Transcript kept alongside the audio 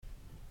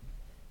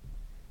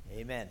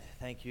Amen.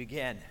 Thank you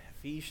again.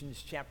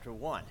 Ephesians chapter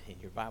 1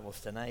 in your Bibles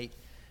tonight.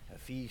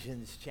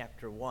 Ephesians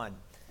chapter 1.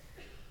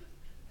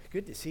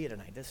 Good to see you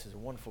tonight. This is a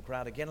wonderful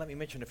crowd. Again, let me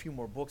mention a few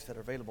more books that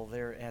are available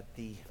there at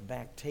the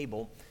back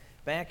table.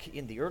 Back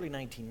in the early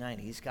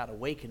 1990s, God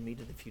awakened me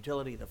to the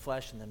futility of the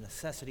flesh and the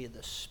necessity of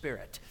the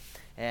Spirit.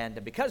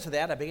 And because of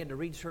that, I began to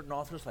read certain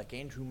authors like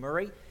Andrew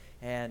Murray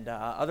and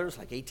others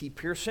like A.T.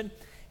 Pierson.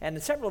 And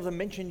several of them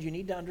mentioned you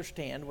need to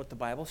understand what the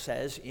Bible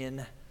says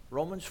in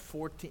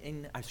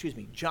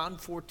John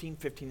 14,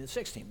 15, and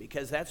 16,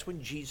 because that's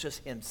when Jesus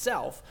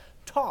himself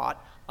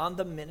taught on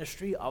the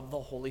ministry of the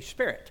Holy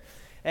Spirit.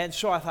 And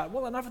so I thought,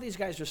 well, enough of these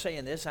guys are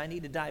saying this. I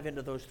need to dive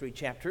into those three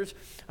chapters.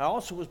 I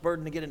also was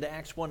burdened to get into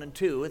Acts 1 and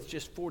 2. It's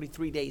just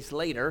 43 days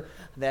later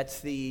that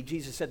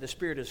Jesus said the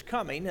Spirit is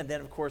coming. And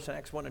then, of course, in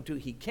Acts 1 and 2,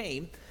 he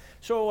came.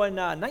 So in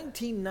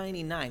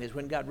 1999 is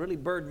when God really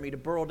burdened me to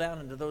burrow down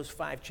into those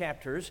 5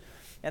 chapters.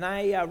 And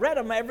I read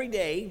them every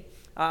day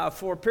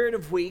for a period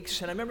of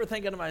weeks. And I remember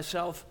thinking to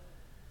myself,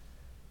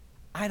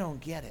 I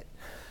don't get it.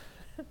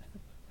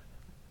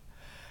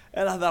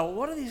 And I thought,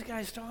 what are these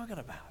guys talking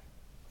about?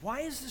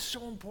 Why is this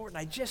so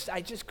important? I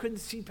just couldn't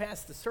see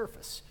past the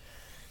surface.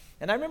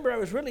 And I remember I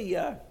was really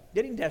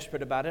getting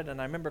desperate about it.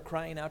 And I remember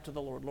crying out to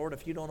the Lord, Lord,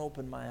 if you don't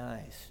open my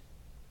eyes,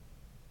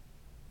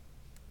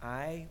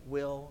 I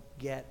will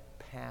get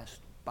passed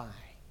by.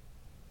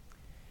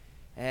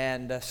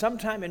 And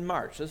sometime in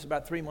March, this is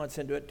about 3 months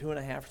into it,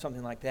 2.5 or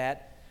something like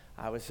that,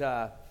 I was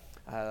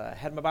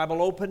had my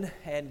Bible open,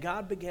 and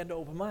God began to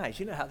open my eyes.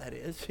 You know how that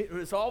is. It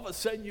was all of a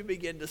sudden you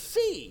begin to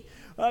see.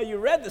 You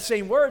read the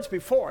same words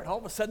before, and all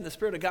of a sudden the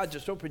Spirit of God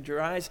just opened your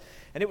eyes,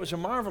 and it was a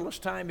marvelous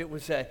time. It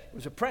was a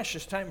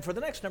precious time. For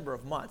the next number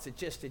of months, it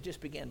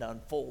just began to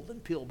unfold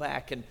and peel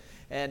back, and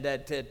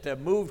it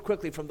moved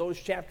quickly from those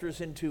chapters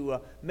into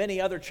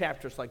many other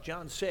chapters like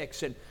John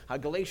 6 and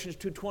Galatians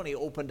 2:20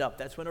 opened up.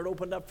 That's when it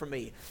opened up for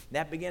me. And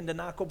that began to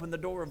knock open the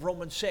door of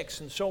Romans 6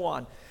 and so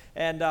on.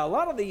 And a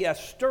lot of the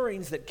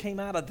stirrings that came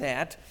out of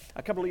that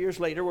a couple of years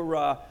later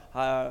were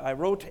I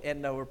wrote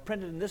and were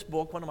printed in this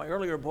book, one of my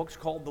earlier books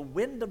called The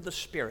Wind of the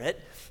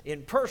Spirit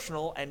in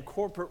Personal and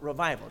Corporate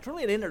Revival. It's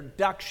really an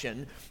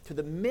introduction to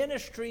the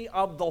ministry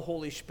of the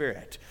Holy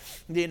Spirit.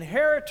 The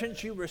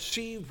inheritance you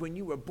received when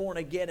you were born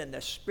again and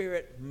the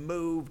Spirit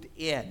moved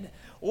in,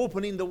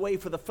 opening the way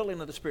for the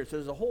filling of the Spirit. So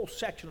there's a whole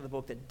section of the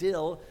book that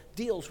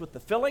deals with the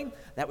filling.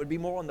 That would be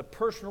more on the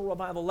personal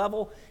revival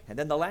level. And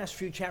then the last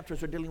few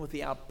chapters are dealing with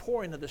the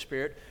outpouring of the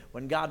Spirit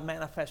when God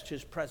manifests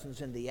his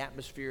presence in the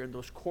atmosphere and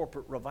those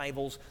corporate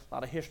revivals. A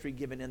lot of history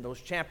given in those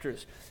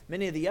chapters.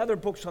 Many of the other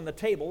books on the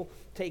table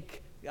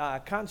take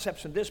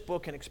concepts in this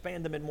book and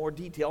expand them in more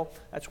detail.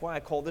 That's why I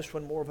call this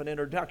one more of an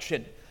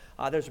introduction.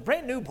 There's a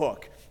brand new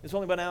book. It's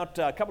only been out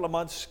a couple of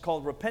months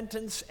called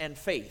Repentance and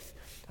Faith.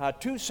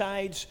 2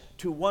 sides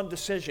to one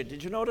decision.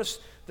 Did you notice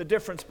the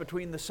difference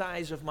between the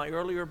size of my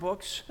earlier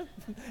books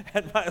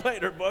and my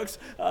later books?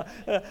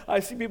 I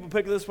see people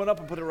pick this one up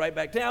and put it right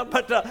back down,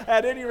 but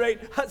at any rate,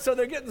 so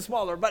they're getting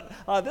smaller. But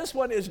this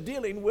one is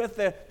dealing with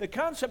the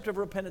concept of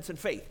repentance and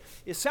faith.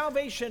 Is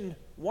salvation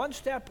one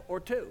step or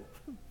two?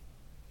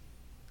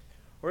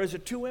 Or is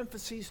it 2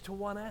 emphases to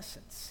one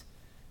essence?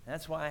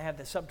 That's why I have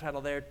the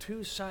subtitle there,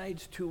 2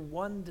 sides to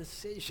one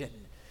decision.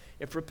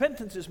 If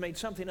repentance is made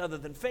something other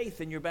than faith,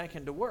 then you're back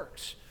into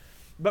works.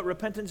 But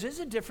repentance is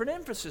a different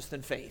emphasis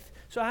than faith.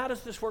 So how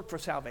does this work for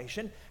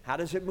salvation? How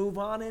does it move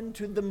on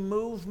into the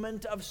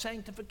movement of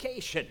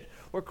sanctification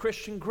or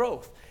Christian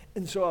growth?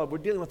 And so we're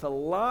dealing with a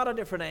lot of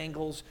different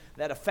angles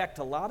that affect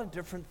a lot of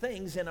different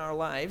things in our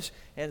lives.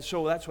 And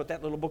so that's what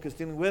that little book is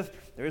dealing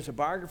with. There is a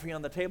biography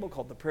on the table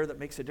called The Prayer That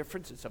Makes a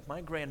Difference. It's of my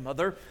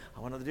grandmother,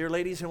 one of the dear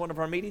ladies in one of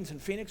our meetings in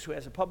Phoenix who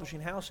has a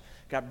publishing house,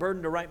 got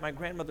burdened to write my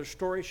grandmother's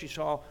story. She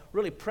saw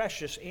really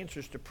precious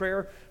answers to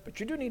prayer. But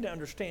you do need to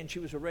understand she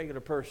was a regular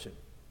person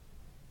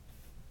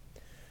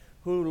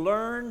who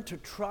learned to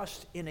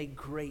trust in a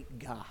great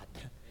God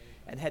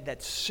and had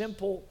that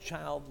simple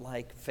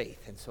childlike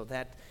faith. And so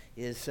that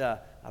is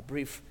a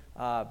brief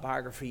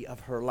biography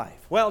of her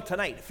life. Well,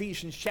 tonight,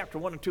 Ephesians chapter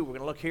 1 and 2, we're going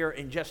to look here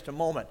in just a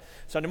moment.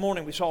 Sunday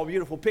morning, we saw a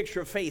beautiful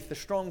picture of faith, the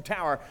strong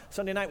tower.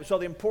 Sunday night, we saw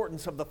the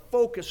importance of the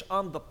focus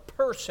on the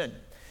person,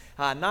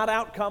 not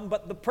outcome,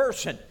 but the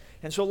person.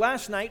 And so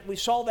last night, we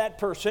saw that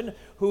person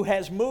who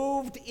has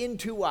moved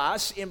into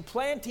us,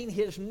 implanting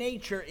his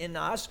nature in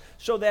us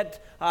so that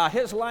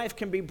his life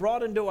can be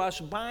brought into us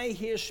by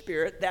his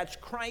Spirit. That's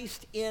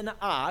Christ in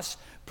us,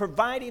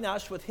 providing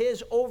us with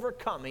his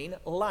overcoming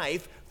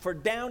life for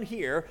down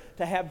here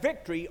to have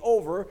victory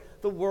over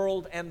the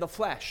world and the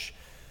flesh.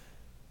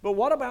 But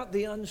what about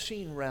the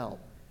unseen realm?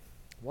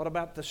 What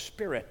about the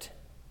spirit?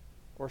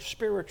 Or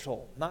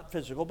spiritual, not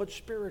physical, but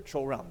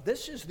spiritual realm.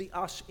 This is the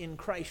us in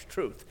Christ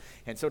truth.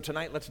 And so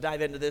tonight, let's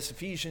dive into this,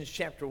 Ephesians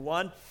chapter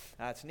 1.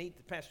 It's neat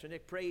that Pastor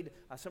Nick prayed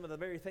some of the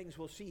very things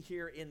we'll see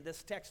here in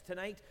this text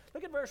tonight.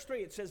 Look at verse 3.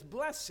 It says,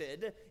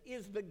 "Blessed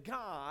is the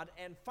God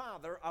and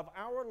Father of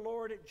our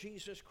Lord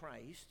Jesus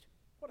Christ."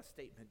 What a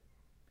statement.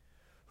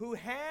 "Who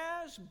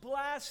has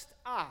blessed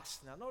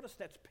us." Now notice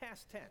that's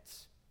past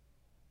tense.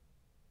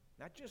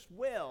 not just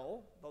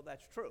will, though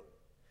that's true,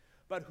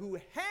 but who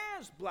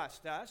has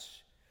blessed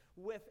us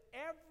with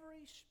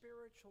every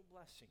spiritual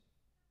blessing.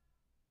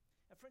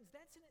 Now, friends,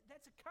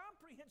 that's a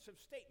comprehensive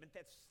statement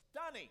that's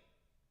stunning.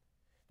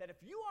 That if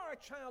you are a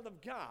child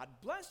of God,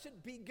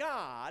 blessed be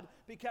God,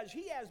 because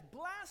He has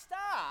blessed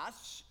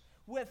us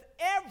with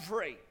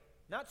every,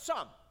 not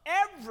some,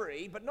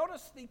 every, but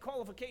notice the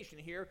qualification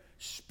here,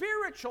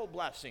 spiritual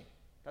blessing.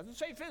 Doesn't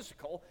say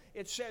physical,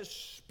 it says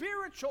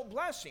spiritual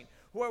blessing.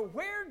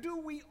 Where do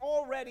we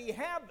already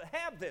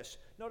have this?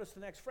 Notice the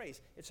next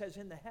phrase. It says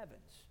in the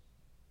heavens.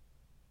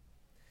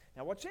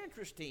 Now what's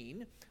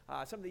interesting,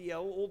 some of the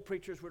old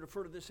preachers would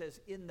refer to this as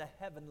in the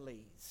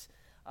heavenlies.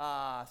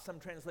 Some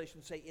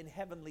translations say in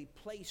heavenly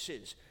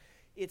places.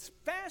 It's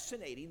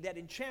fascinating that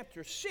in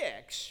chapter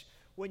 6,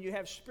 when you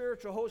have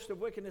spiritual host of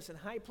wickedness in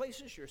high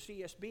places, your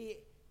CSB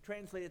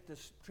translates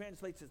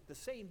it the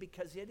same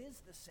because it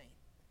is the same.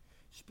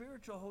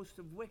 Spiritual host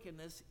of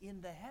wickedness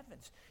in the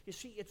heavens. You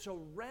see, it's a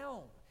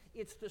realm.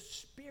 It's the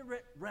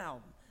spirit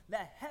realm, the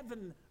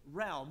heaven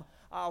realm,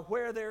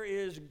 where there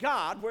is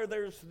God, where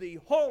there's the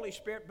Holy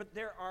Spirit, but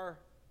there are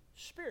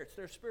spirits.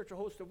 There's spiritual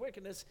host of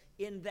wickedness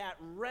in that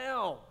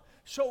realm.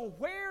 So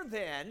where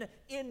then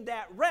in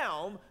that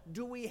realm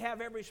do we have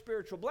every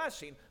spiritual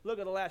blessing? Look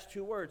at the last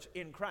two words,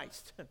 in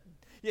Christ.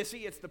 You see,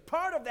 it's the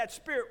part of that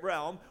spirit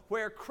realm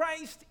where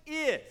Christ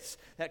is,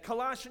 that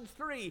Colossians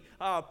 3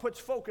 puts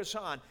focus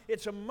on.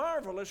 It's a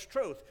marvelous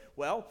truth.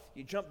 Well,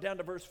 you jump down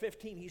to verse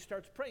 15. He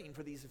starts praying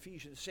for these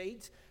Ephesian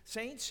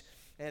saints.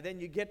 And then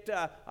you get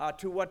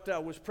to what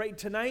was prayed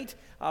tonight,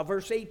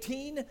 verse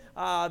 18,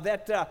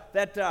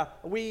 that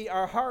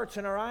our hearts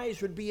and our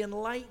eyes would be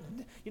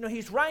enlightened. You know,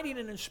 he's writing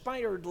an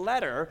inspired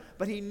letter,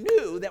 but he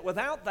knew that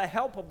without the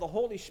help of the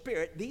Holy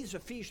Spirit, these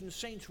Ephesian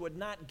saints would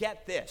not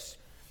get this.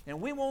 And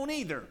we won't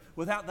either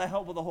without the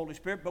help of the Holy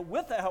Spirit. But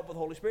with the help of the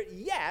Holy Spirit,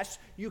 yes,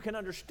 you can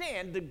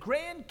understand the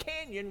Grand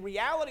Canyon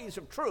realities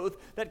of truth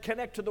that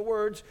connect to the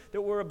words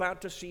that we're about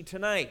to see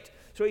tonight.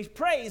 So he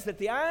prays that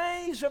the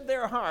eyes of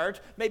their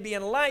heart may be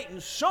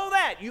enlightened so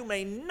that you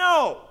may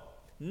know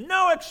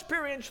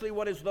experientially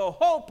what is the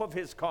hope of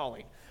his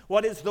calling,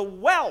 what is the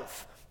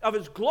wealth of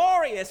his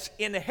glorious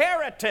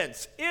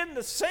inheritance in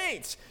the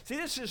saints. See,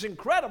 this is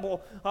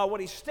incredible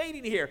what he's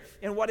stating here.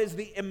 And what is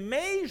the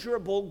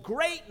immeasurable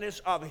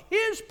greatness of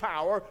his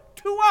power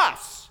to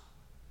us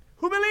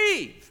who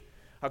believe,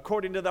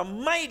 according to the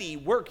mighty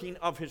working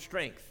of his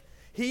strength.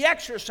 He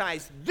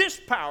exercised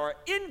this power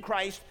in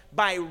Christ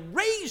by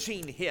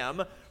raising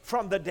him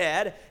from the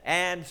dead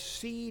and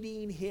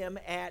seating him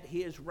at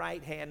his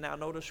right hand. Now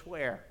notice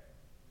where?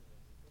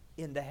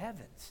 In the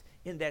heavens.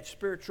 In that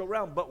spiritual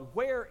realm. But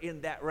where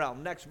in that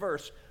realm? Next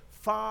verse.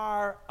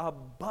 Far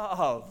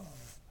above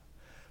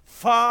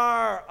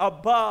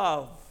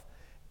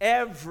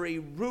every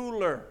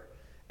ruler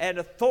and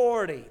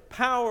authority,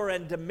 power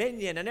and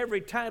dominion, and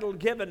every title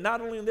given, not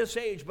only in this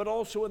age, but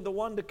also in the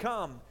one to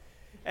come.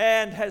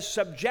 And has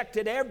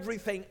subjected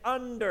everything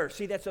under,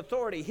 see, that's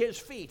authority, his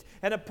feet,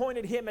 and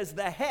appointed him as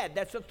the head,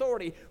 that's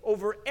authority,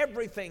 over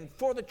everything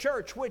for the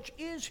church, which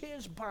is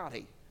his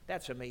body.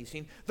 That's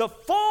amazing. The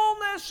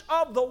fullness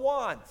of the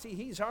one. See,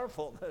 he's our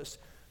fullness.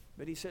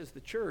 But he says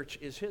the church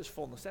is his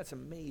fullness. That's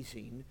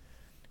amazing.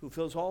 Who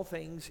fills all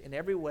things in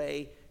every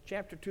way.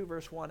 Chapter 2,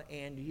 verse 1,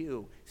 and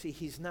you. See,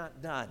 he's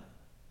not done.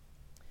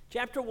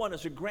 Chapter 1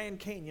 is a Grand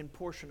Canyon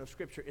portion of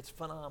Scripture. It's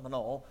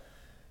phenomenal.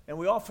 And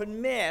we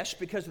often miss,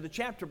 because of the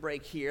chapter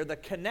break here, the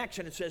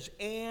connection. It says,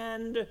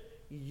 and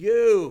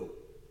you.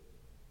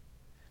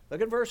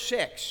 Look at verse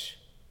 6.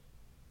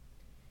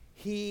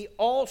 He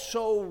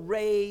also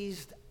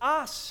raised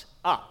us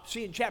up.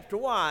 See, in chapter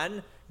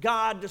 1,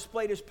 God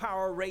displayed his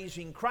power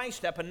raising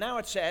Christ up. And now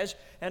it says,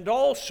 and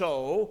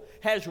also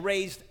has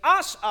raised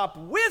us up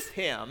with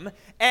him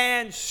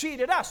and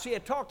seated us. See,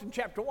 it talked in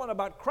chapter 1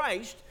 about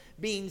Christ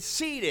being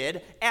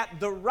seated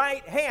at the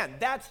right hand.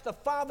 That's the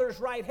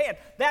Father's right hand.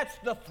 That's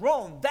the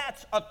throne.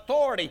 That's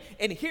authority.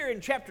 And here in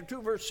chapter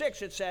 2, verse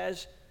 6, it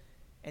says,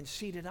 and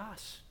seated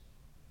us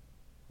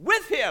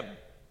with him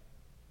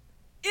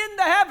in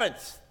the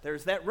heavens.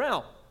 There's that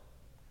realm.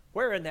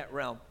 Where in that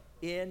realm?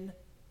 In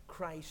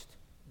Christ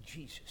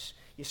Jesus.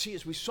 You see,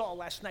 as we saw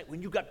last night,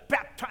 when you got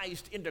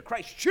baptized into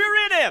Christ,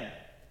 you're in him.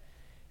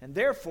 And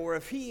therefore,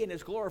 if he in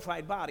his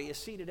glorified body is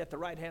seated at the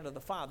right hand of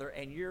the Father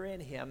and you're in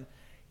him,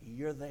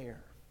 you're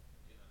there.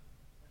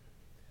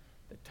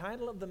 The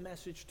title of the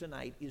message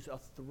tonight is A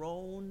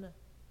Throne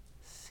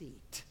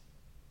Seat.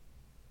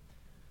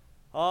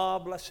 Oh,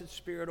 blessed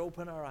Spirit,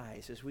 open our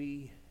eyes as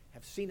we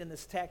have seen in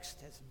this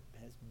text, has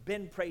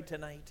been prayed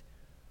tonight.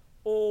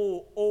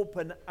 Oh,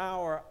 open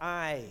our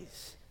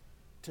eyes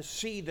to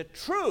see the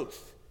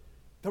truth,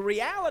 the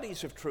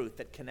realities of truth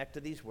that connect to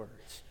these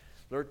words.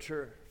 Lord,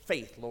 your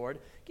faith, Lord.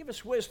 Give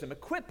us wisdom.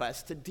 Equip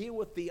us to deal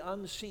with the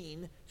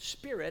unseen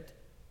spirit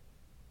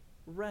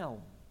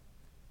realm.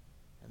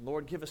 And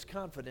Lord, give us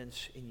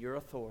confidence in your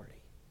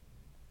authority,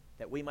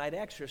 that we might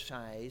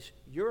exercise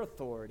your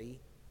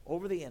authority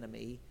over the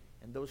enemy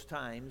in those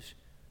times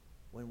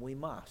when we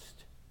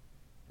must.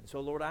 And so,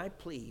 Lord, I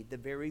plead the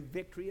very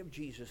victory of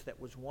Jesus that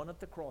was won at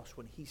the cross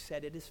when he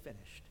said it is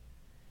finished.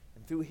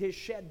 And through his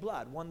shed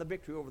blood won the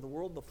victory over the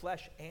world, the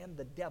flesh, and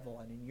the devil.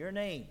 And in your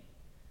name,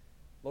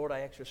 Lord,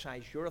 I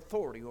exercise your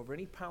authority over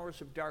any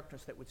powers of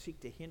darkness that would seek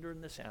to hinder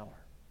in this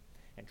hour.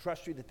 And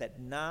trust you that that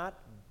not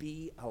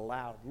be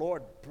allowed.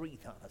 Lord,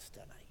 breathe on us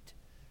tonight.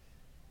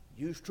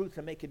 Use truth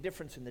to make a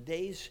difference in the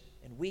days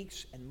and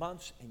weeks and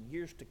months and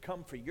years to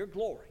come for your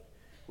glory.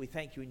 We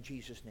thank you in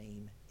Jesus'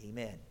 name.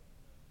 Amen.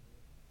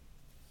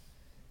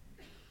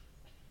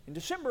 In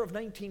December of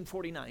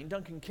 1949,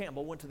 Duncan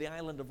Campbell went to the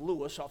island of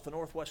Lewis off the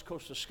northwest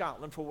coast of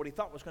Scotland for what he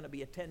thought was going to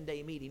be a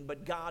 10-day meeting,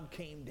 but God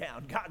came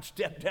down. God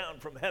stepped down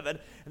from heaven,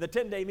 and the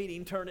 10-day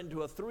meeting turned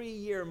into a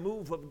 3-year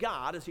move of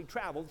God as he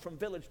traveled from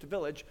village to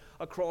village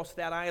across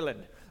that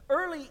island.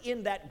 Early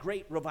in that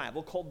great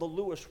revival, called the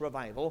Lewis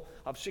Revival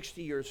of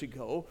 60 years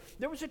ago,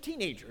 there was a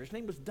teenager. His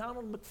name was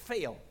Donald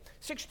McPhail.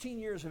 16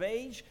 years of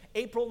age,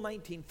 April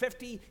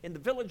 1950, in the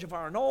village of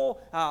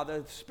Arnole.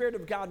 The Spirit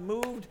of God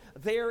moved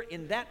there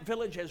in that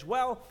village as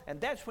well,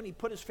 and that's when he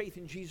put his faith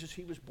in Jesus.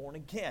 He was born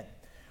again.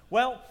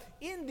 Well,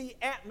 in the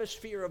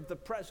atmosphere of the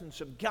presence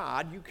of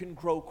God, you can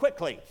grow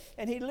quickly.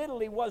 And he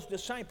literally was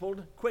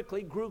discipled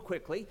quickly, grew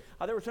quickly.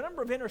 There was a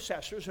number of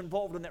intercessors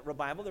involved in that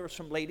revival. There were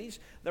some ladies.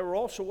 There were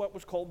also what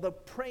was called the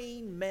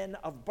Praying Men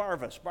of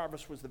Barvas.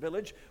 Barvas was the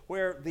village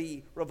where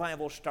the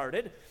revival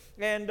started.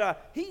 And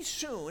he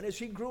soon, as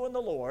he grew in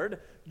the Lord,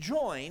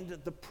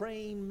 joined the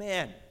Praying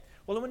Men.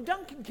 Well, when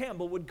Duncan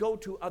Campbell would go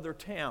to other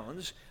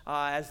towns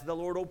as the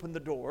Lord opened the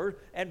door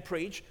and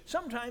preach,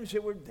 sometimes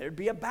there'd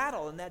be a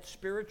battle in that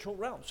spiritual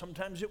realm.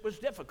 Sometimes it was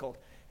difficult,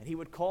 and he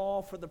would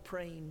call for the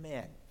praying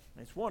men.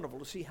 And it's wonderful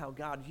to see how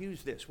God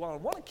used this. Well,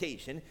 on one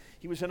occasion,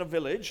 he was in a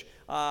village,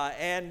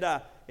 and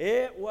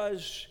it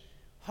was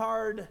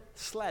hard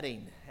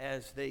sledding,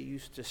 as they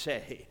used to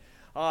say.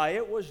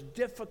 It was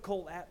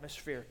difficult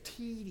atmosphere,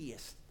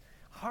 tedious,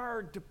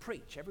 hard to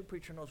preach. Every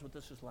preacher knows what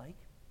this is like.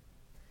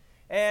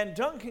 And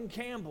Duncan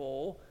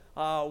Campbell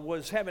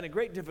was having a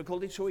great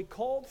difficulty, so he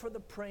called for the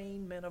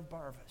Praying Men of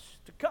Barvas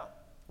to come.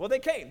 Well, they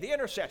came, the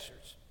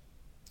intercessors.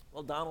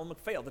 Well, Donald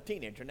McPhail, the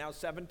teenager, now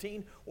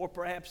 17 or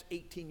perhaps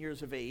 18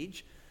 years of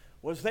age,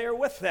 was there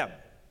with them.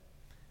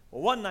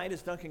 Well, one night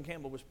as Duncan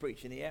Campbell was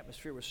preaching, the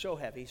atmosphere was so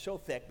heavy, so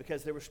thick,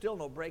 because there was still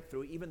no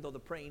breakthrough, even though the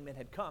praying men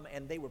had come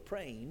and they were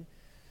praying.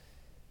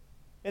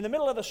 In the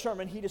middle of the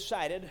sermon, he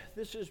decided,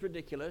 this is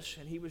ridiculous,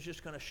 and he was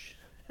just going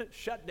to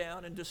shut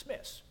down and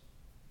dismiss.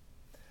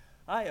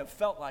 I have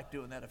felt like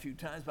doing that a few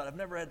times, but I've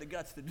never had the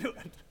guts to do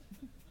it.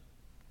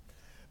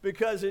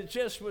 Because it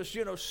just was,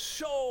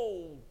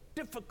 so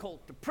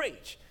difficult to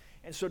preach.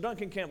 And so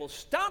Duncan Campbell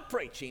stopped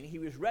preaching. He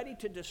was ready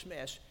to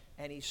dismiss,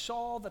 and he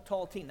saw the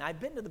tall teen. Now,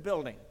 I've been to the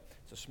building.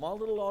 It's a small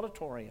little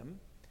auditorium.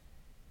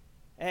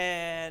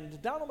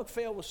 And Donald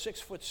McPhail was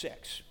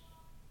 6'6".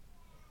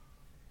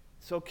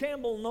 So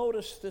Campbell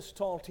noticed this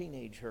tall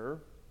teenager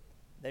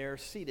there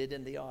seated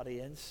in the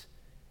audience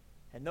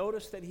and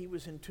noticed that he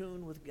was in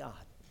tune with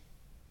God.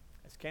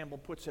 As Campbell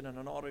puts it in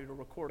an audio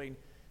recording,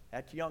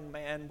 that young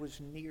man was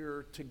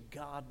nearer to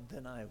God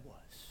than I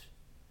was.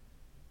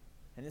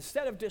 And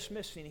instead of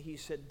dismissing, he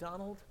said,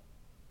 Donald,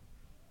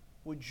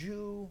 would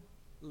you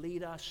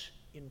lead us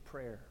in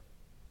prayer?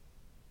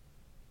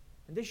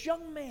 And this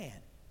young man,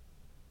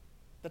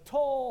 the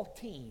tall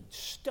teen,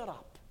 stood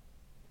up.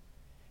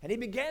 And he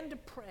began to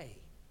pray.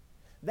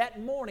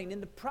 That morning, in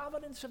the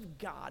providence of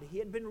God, he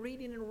had been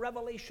reading in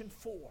Revelation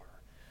 4,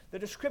 the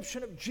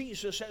description of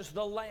Jesus as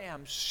the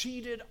Lamb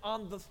seated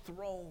on the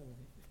throne.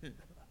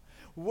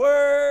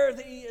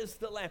 Worthy is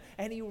the Lamb.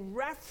 And he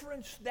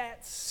referenced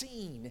that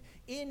scene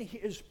in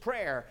his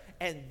prayer.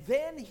 And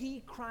then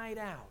he cried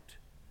out,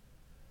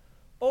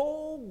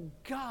 Oh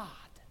God,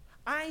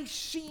 I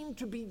seem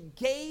to be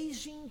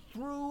gazing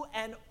through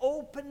an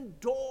open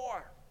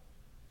door.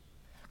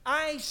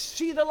 I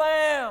see the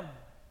Lamb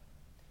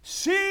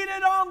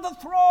seated on the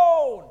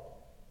throne.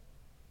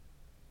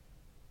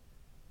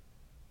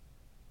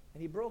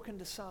 And he broke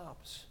into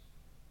sobs.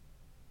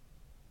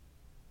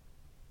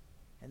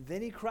 And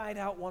then he cried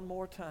out one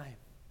more time,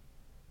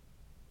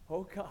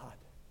 Oh God,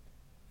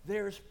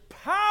 there's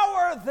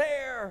power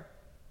there.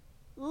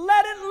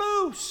 Let it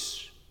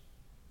loose.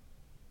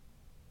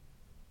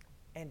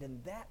 And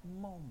in that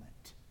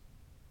moment,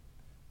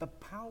 the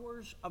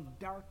powers of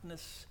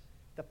darkness,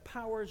 the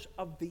powers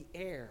of the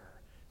air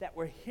that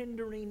were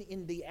hindering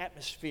in the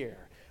atmosphere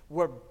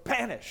were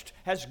banished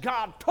as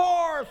God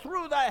tore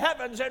through the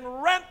heavens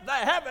and rent the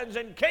heavens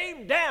and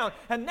came down.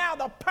 And now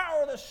the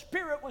power of the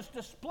Spirit was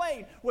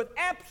displayed with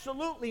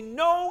absolutely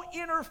no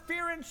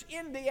interference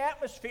in the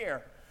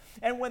atmosphere.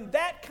 And when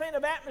that kind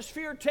of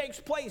atmosphere takes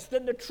place,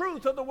 then the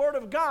truth of the Word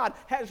of God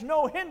has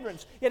no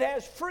hindrance. It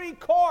has free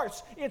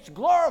course. It's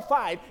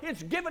glorified.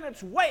 It's given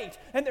its weight.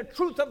 And the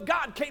truth of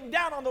God came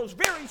down on those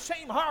very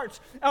same hearts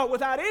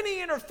without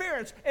any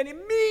interference. And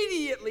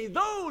immediately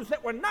those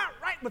that were not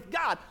right with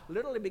God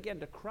literally began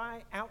to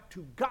cry out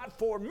to God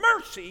for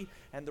mercy.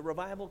 And the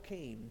revival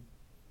came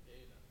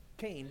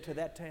to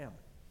that town.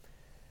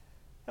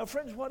 Now,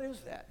 friends, what is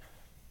that?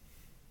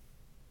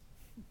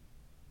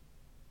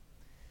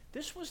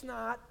 This was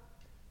not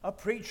a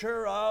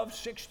preacher of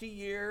 60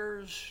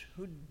 years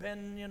who'd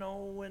been,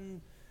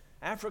 in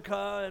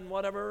Africa and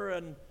whatever,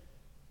 and,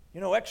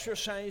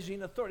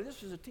 exercising authority.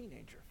 This was a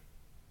teenager.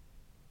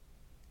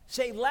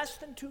 Say less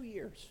than 2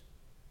 years.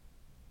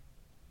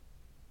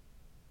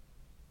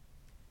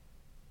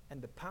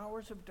 And the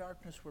powers of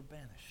darkness were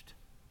banished.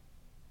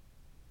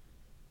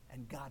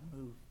 And God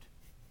moved.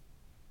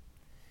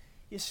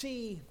 You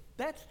see,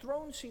 that's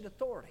throne seat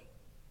authority.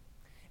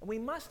 And we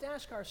must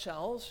ask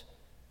ourselves,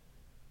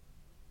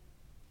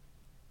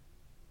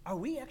 are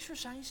we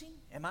exercising?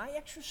 Am I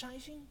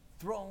exercising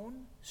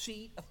throne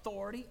seat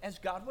authority as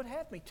God would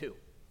have me to?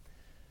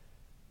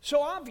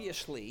 So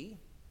obviously,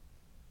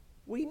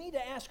 we need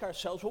to ask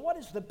ourselves, well, what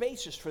is the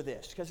basis for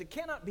this? Because it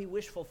cannot be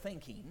wishful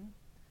thinking,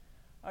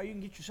 or you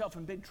can get yourself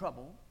in big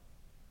trouble.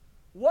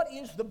 What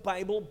is the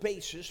Bible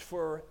basis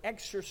for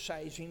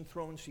exercising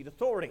throne seat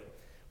authority?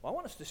 Well, I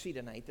want us to see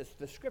tonight that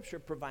the Scripture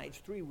provides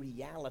 3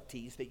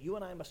 realities that you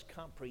and I must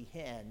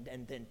comprehend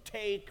and then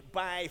take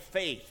by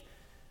faith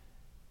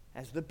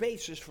as the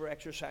basis for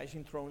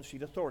exercising throne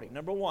seat authority.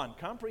 Number 1,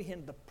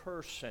 comprehend the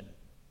person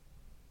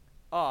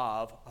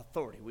of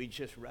authority. We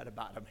just read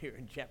about him here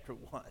in chapter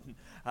 1.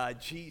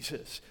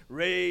 Jesus,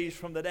 raised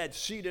from the dead,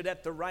 seated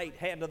at the right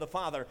hand of the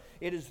Father.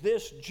 It is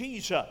this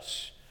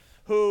Jesus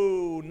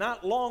who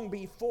not long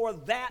before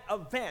that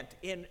event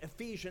in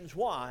Ephesians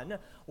 1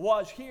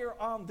 was here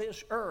on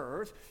this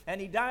earth, and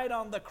he died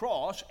on the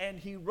cross, and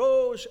he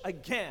rose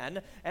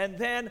again, and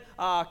then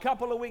a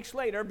couple of weeks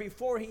later,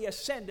 before he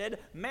ascended,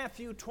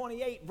 Matthew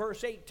 28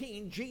 verse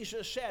 18,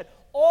 Jesus said,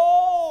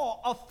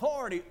 all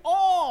authority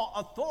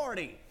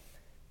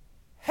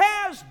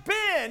has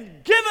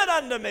been given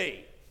unto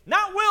me.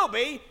 Not will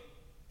be,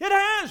 it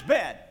has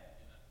been.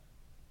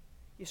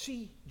 You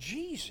see,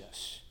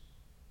 Jesus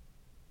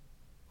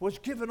was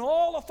given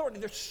all authority.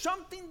 There's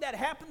something that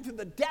happened through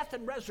the death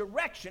and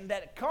resurrection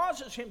that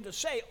causes him to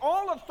say,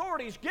 all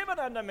authority is given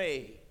unto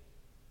me.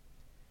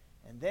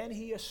 And then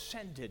he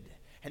ascended,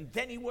 and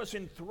then he was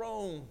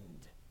enthroned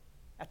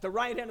at the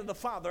right hand of the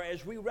Father,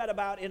 as we read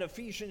about in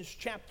Ephesians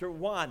chapter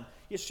 1.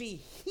 You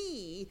see,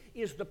 he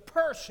is the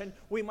person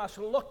we must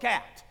look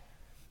at.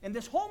 In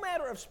this whole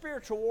matter of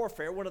spiritual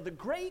warfare, one of the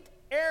great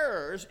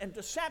errors and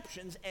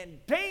deceptions and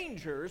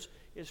dangers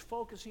is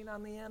focusing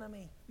on the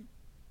enemy.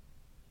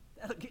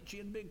 That'll get you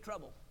in big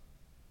trouble.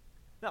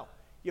 No,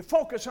 you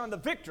focus on the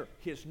victor.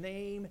 His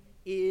name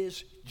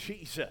is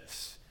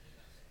Jesus.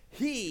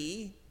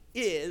 He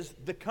is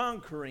the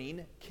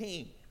conquering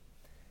king.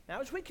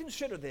 Now, as we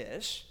consider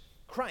this,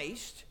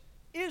 Christ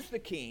is the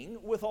king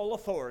with all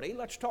authority.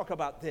 Let's talk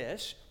about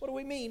this. What do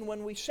we mean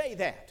when we say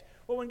that?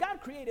 Well, when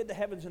God created the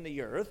heavens and the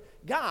earth,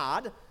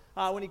 God,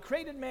 when he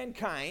created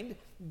mankind,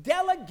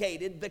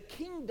 delegated the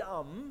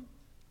kingdom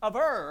of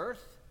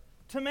earth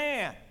to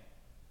man,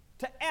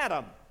 to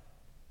Adam,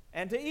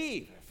 and to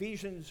Eve.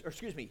 Genesis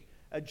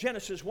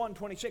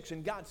 1:26,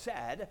 and God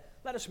said,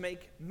 let us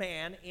make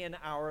man in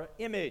our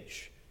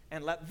image,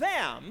 and let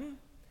them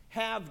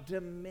have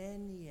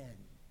dominion.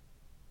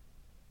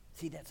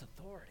 See, that's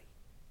authority.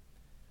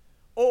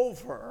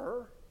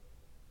 Over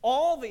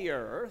all the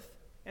earth,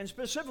 and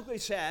specifically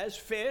says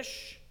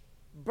fish,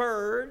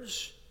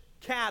 birds,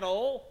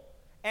 cattle,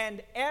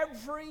 and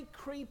every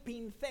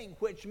creeping thing,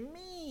 which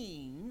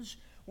means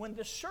when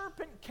the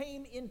serpent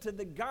came into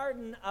the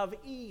Garden of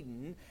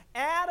Eden,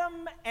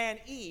 Adam and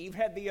Eve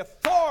had the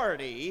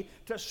authority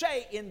to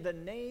say, in the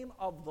name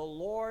of the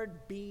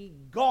Lord be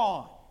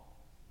gone.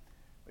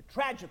 But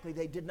tragically,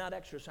 they did not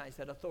exercise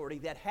that authority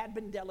that had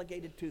been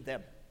delegated to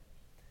them.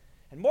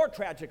 And more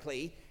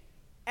tragically,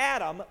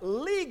 Adam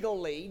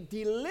legally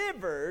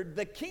delivered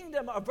the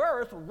kingdom of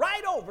earth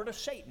right over to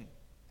Satan.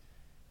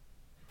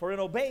 For in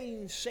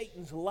obeying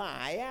Satan's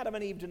lie, Adam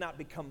and Eve did not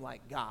become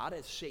like God,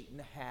 as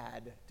Satan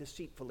had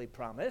deceitfully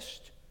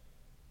promised.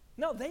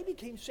 No, they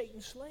became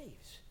Satan's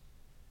slaves.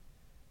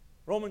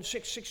 Romans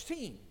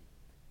 6:16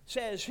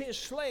 says, his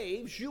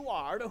slaves you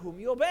are to whom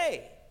you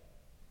obey.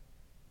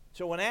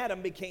 So when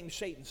Adam became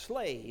Satan's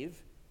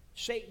slave,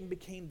 Satan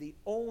became the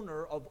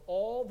owner of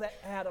all that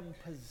Adam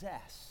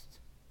possessed.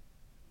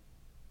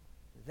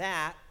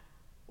 That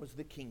was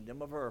the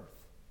kingdom of earth.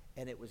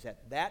 And it was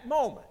at that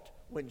moment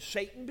when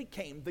Satan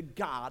became the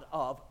god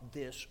of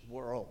this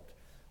world.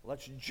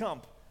 Let's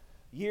jump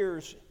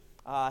years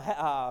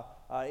from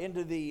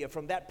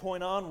that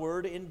point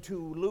onward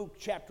into Luke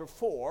chapter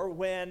 4,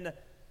 when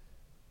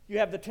you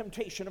have the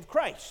temptation of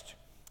Christ.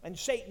 And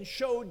Satan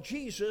showed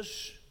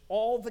Jesus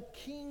all the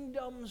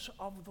kingdoms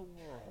of the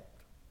world.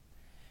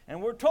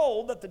 And we're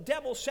told that the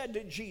devil said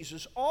to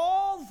Jesus,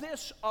 all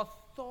this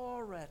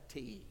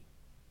authority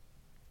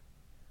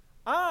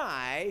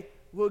I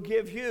will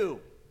give you,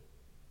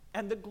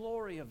 and the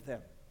glory of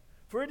them.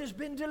 For it has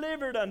been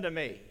delivered unto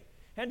me,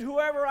 and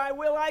whoever I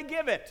will, I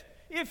give it.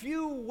 If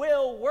you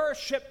will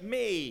worship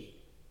me,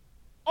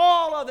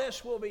 all of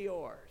this will be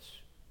yours.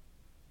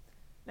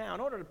 Now,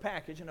 in order to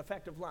package an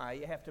effective lie,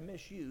 you have to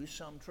misuse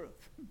some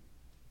truth.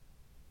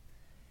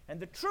 And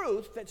the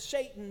truth that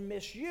Satan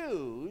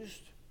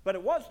misused, but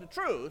it was the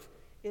truth,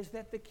 is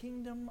that the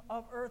kingdom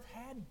of earth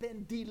had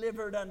been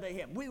delivered unto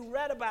him. We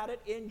read about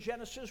it in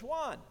Genesis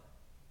 1.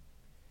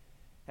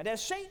 And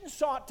as Satan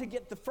sought to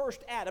get the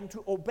first Adam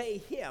to obey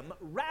him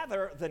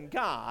rather than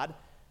God,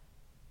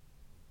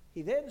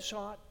 he then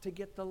sought to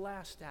get the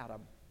last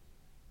Adam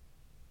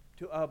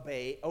to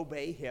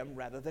obey him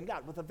rather than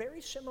God, with a very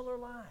similar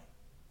lie.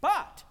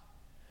 But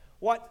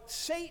what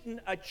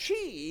Satan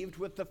achieved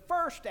with the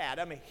first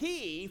Adam,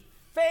 he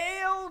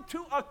failed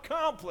to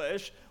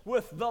accomplish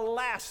with the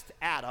last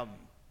Adam,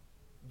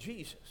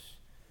 Jesus.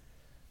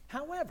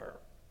 However,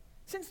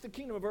 since the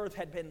kingdom of earth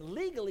had been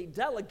legally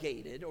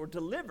delegated or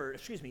delivered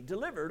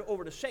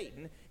over to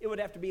Satan, it would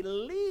have to be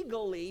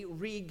legally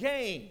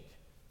regained.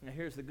 Now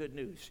here's the good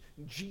news.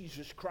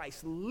 Jesus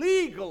Christ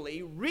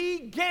legally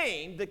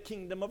regained the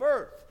kingdom of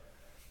earth.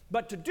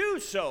 But to do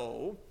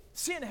so,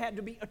 sin had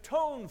to be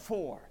atoned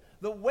for.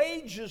 The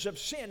wages of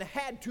sin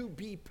had to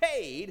be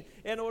paid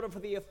in order for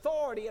the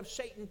authority of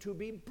Satan to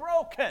be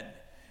broken.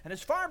 And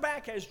as far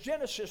back as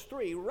Genesis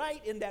 3,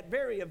 right in that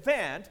very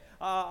event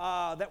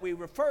that we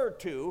referred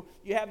to,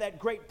 you have that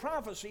great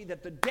prophecy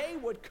that the day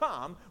would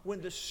come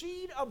when the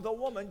seed of the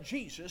woman,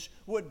 Jesus,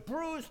 would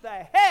bruise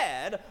the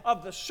head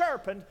of the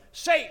serpent,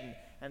 Satan.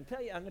 And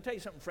I'm going to tell you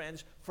something,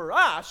 friends. For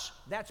us,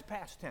 that's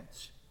past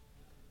tense.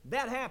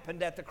 That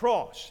happened at the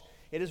cross.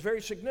 It is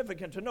very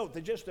significant to note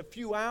that just a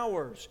few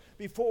hours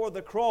before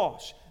the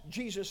cross,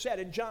 Jesus said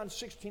in John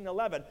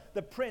 16:11,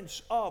 the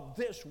prince of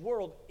this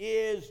world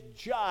is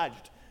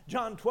judged.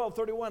 John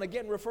 12:31,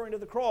 again referring to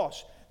the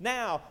cross.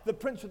 Now, the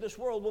prince of this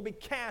world will be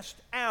cast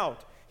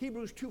out.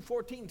 Hebrews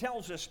 2:14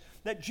 tells us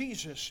that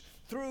Jesus,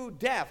 through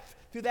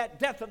that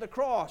death of the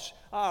cross,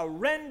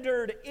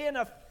 rendered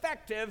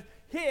ineffective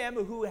him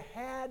who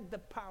had the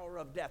power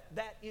of death.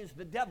 That is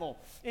the devil.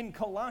 In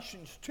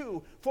Colossians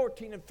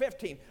 2:14 and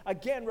 15,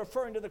 again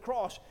referring to the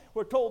cross,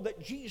 we're told that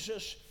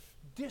Jesus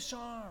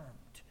disarmed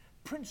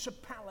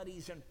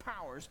principalities and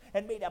powers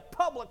and made a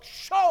public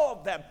show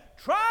of them,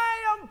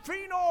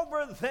 triumphing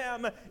over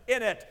them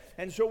in it.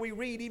 And so we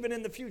read even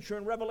in the future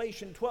in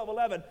Revelation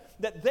 12:11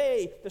 that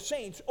they, the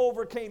saints,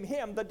 overcame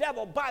him, the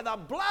devil, by the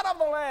blood of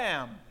the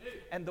Lamb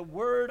and the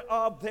word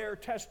of their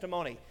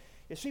testimony.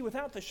 You see,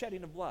 without the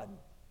shedding of blood,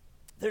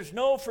 there's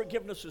no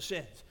forgiveness of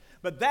sins.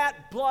 But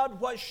that blood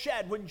was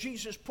shed when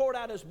Jesus poured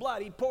out his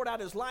blood. He poured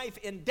out his life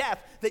in death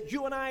that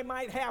you and I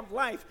might have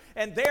life.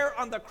 And there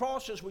on the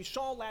cross, as we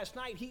saw last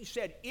night, he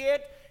said,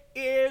 "It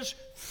is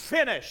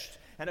finished."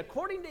 And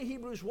according to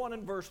Hebrews 1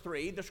 and verse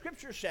 3, the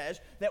scripture says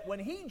that when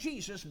he,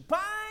 Jesus,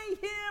 by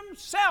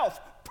himself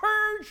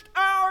purged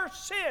our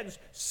sins,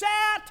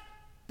 sat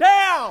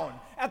down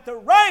at the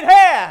right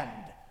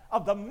hand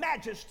of the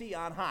majesty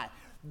on high.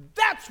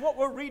 That's what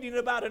we're reading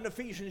about in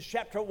Ephesians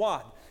chapter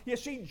 1. You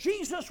see,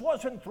 Jesus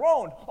was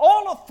enthroned.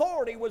 All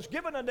authority was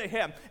given unto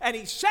him. And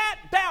he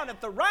sat down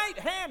at the right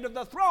hand of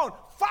the throne,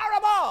 far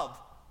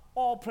above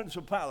all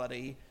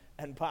principality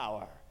and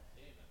power.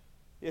 Amen.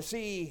 You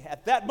see,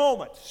 at that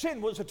moment,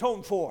 sin was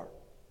atoned for.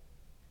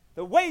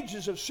 The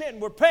wages of sin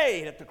were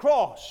paid at the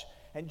cross.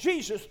 And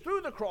Jesus,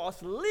 through the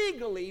cross,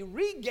 legally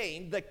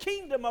regained the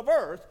kingdom of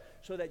earth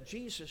so that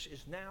Jesus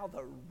is now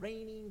the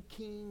reigning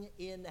king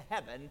in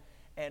heaven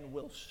and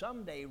will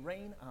someday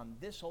reign on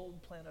this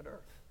old planet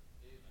Earth.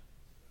 Amen.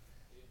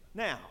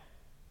 Now,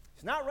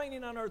 he's not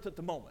reigning on earth at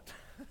the moment.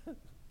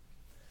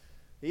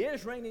 He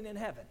is reigning in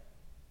heaven.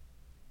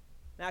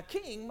 Now, a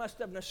king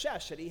must of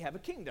necessity have a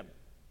kingdom.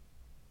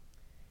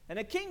 And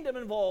a kingdom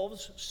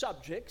involves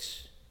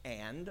subjects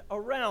and a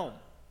realm.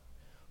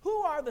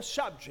 Who are the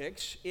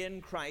subjects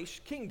in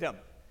Christ's kingdom?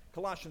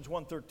 Colossians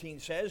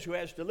 1:13 says, "Who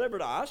has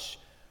delivered us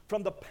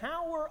from the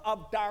power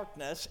of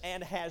darkness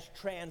and has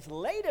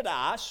translated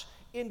us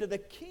into the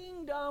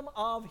kingdom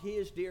of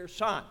his dear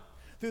Son."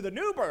 Through the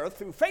new birth,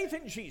 through faith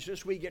in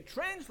Jesus, we get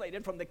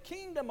translated from the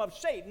kingdom of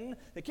Satan,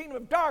 the kingdom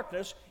of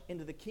darkness,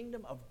 into the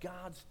kingdom of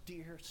God's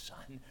dear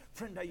Son.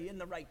 Friend, are you in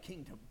the right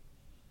kingdom?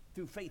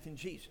 Through faith in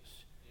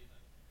Jesus. Amen.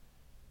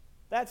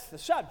 That's the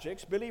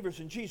subjects, believers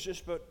in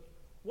Jesus, but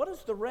what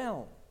is the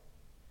realm?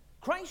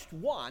 Christ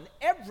won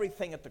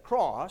everything at the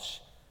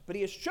cross, but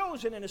he has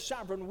chosen in his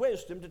sovereign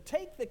wisdom to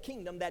take the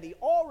kingdom that he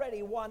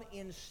already won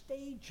in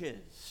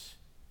stages.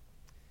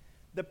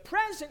 The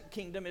present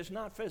kingdom is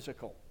not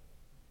physical.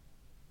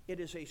 It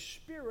is a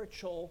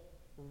spiritual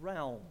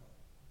realm.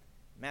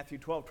 Matthew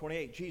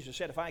 12:28, Jesus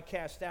said, "If I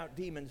cast out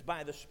demons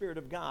by the Spirit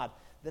of God,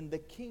 then the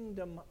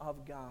kingdom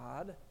of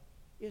God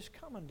is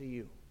come unto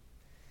you."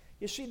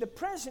 You see, the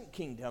present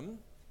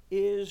kingdom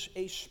is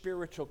a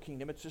spiritual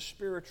kingdom. It's a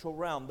spiritual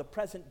realm. The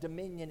present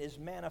dominion is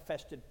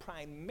manifested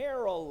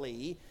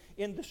primarily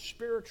in the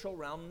spiritual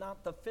realm,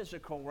 not the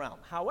physical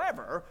realm.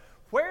 However,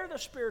 where the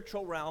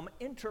spiritual realm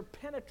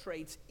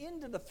interpenetrates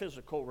into the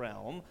physical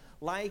realm,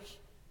 like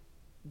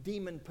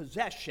demon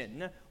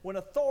possession, when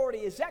authority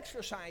is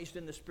exercised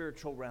in the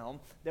spiritual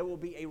realm, there will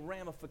be a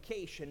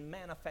ramification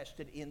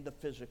manifested in the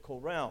physical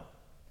realm.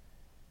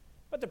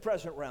 But the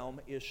present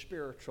realm is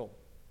spiritual,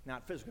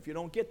 not physical. If you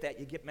don't get that,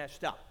 you get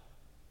messed up,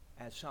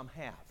 as some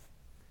have.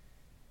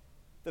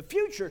 The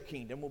future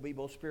kingdom will be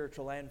both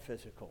spiritual and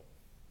physical.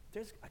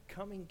 There's a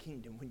coming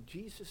kingdom when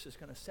Jesus is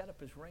going to set up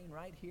his reign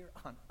right here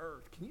on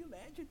earth. Can you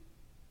imagine?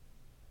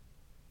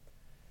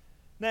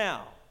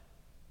 Now,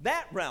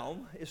 that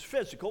realm is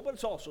physical, but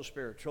it's also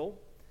spiritual.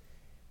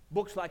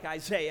 Books like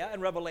Isaiah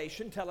and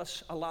Revelation tell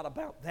us a lot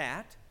about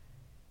that.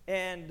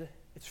 And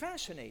it's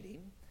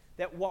fascinating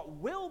that what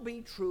will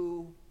be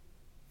true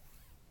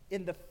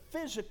in the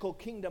physical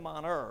kingdom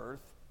on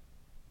earth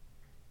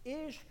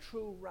is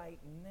true right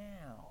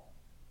now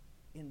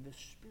in the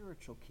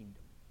spiritual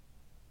kingdom.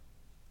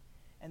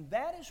 And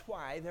that is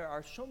why there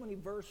are so many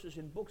verses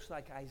in books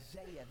like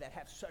Isaiah that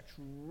have such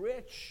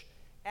rich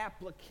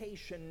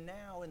application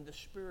now in the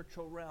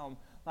spiritual realm.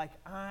 Like,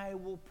 I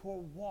will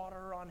pour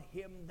water on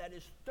him that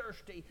is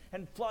thirsty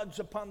and floods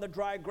upon the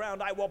dry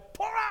ground. I will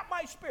pour out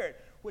my Spirit,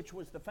 which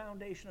was the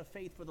foundation of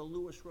faith for the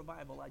Lewis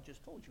revival I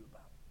just told you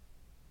about.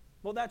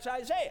 Well, that's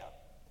Isaiah.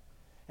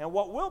 And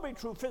what will be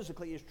true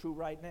physically is true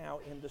right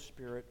now in the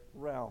spirit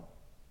realm.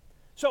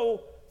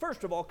 So,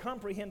 first of all,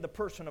 comprehend the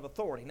person of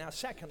authority. Now,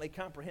 secondly,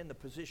 comprehend the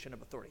position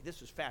of authority.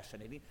 This is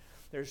fascinating.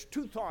 There's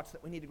two thoughts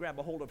that we need to grab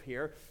a hold of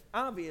here.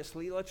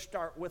 Obviously, let's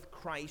start with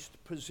Christ's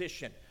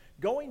position.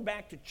 Going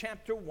back to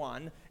chapter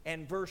 1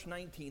 and verse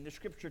 19, the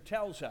scripture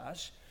tells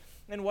us,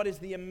 and what is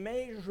the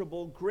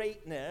immeasurable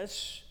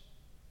greatness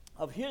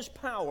of his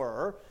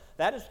power,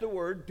 that is the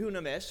word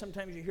dunamis.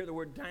 Sometimes you hear the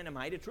word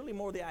dynamite. It's really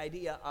more the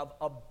idea of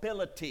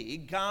ability,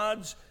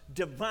 God's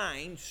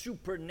divine,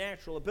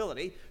 supernatural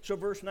ability. So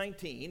verse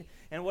 19,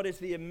 and what is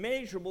the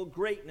immeasurable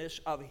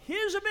greatness of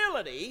his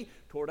ability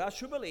toward us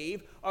who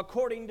believe,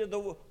 according to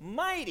the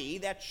mighty,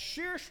 that's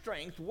sheer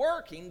strength,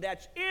 working,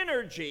 that's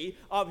energy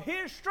of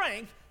his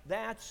strength,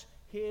 that's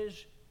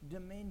his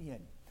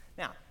dominion.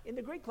 Now, in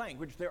the Greek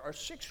language, there are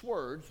 6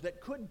 words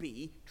that could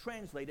be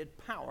translated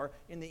power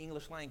in the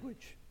English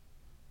language.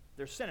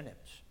 They're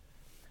synonyms.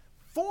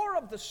 4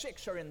 of the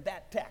 6 are in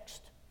that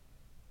text.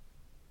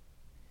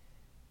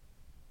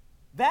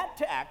 That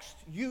text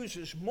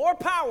uses more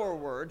power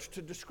words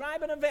to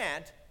describe an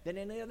event than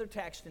any other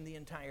text in the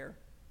entire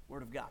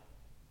Word of God.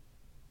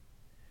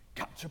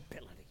 God's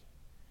ability,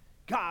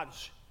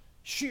 God's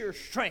sheer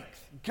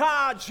strength,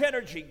 God's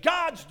energy,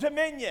 God's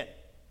dominion.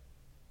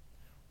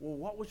 Well,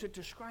 what was it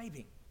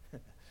describing?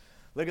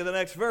 Look at the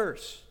next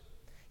verse.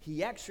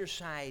 He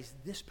exercised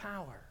this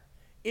power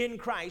in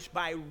Christ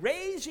by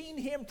raising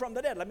him from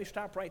the dead. Let me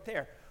stop right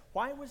there.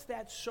 Why was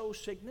that so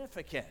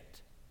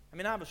significant? I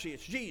mean, obviously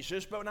it's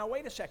Jesus, but now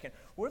wait a second.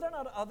 Were there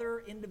not other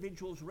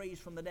individuals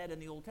raised from the dead in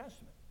the Old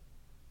Testament?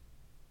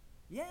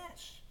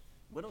 Yes.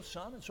 Widow's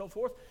son and so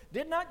forth.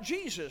 Did not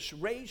Jesus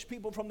raise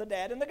people from the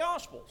dead in the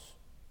Gospels?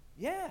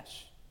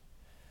 Yes.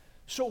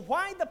 So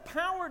why the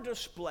power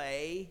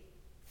display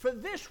for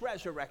this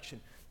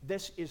resurrection?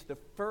 This is the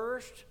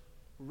first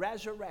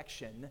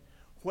resurrection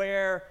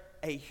where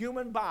a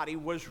human body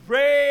was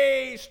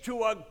raised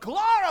to a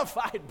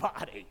glorified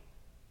body,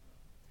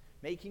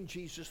 making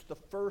Jesus the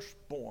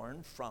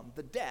firstborn from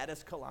the dead,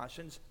 as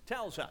Colossians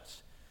tells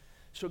us.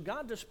 So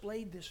God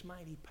displayed this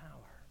mighty power.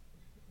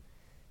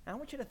 Now I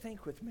want you to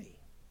think with me.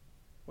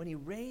 When he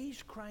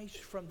raised Christ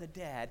from the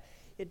dead,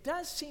 it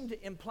does seem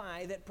to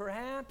imply that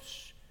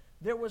perhaps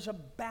there was a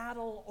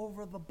battle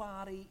over the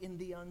body in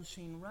the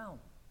unseen realm.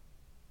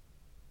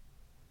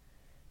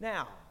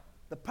 Now,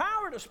 the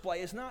power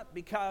display is not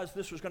because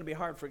this was going to be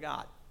hard for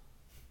God.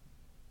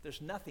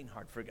 There's nothing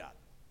hard for God.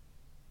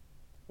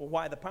 Well,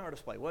 why the power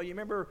display? Well, you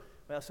remember,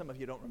 well, some of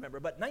you don't remember,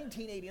 but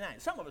 1989,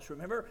 some of us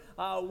remember,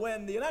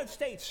 when the United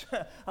States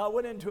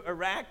went into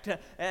Iraq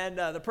and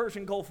the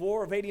Persian Gulf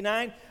War of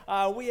 89,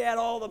 we had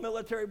all the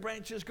military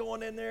branches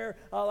going in there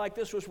like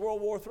this was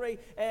World War III,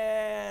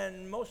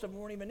 and most of them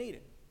weren't even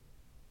needed.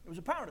 It was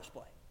a power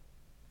display.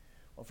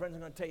 Well, friends,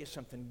 I'm going to tell you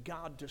something.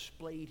 God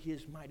displayed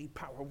his mighty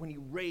power when he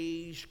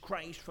raised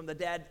Christ from the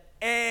dead,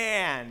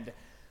 and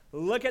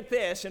look at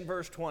this in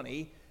verse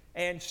 20,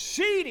 and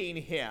seating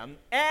him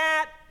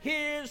at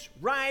his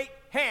right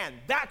hand.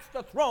 That's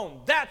the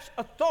throne. That's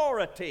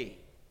authority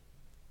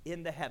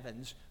in the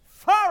heavens,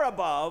 far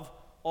above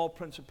all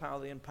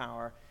principality and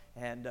power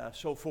and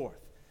so forth.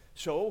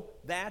 So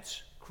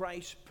that's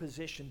Christ's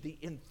position, the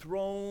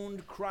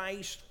enthroned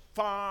Christ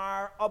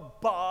far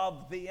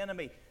above the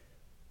enemy.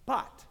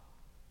 But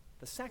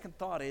the second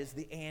thought is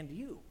the and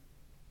you,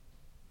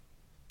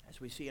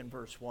 as we see in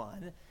verse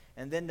 1.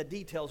 And then the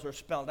details are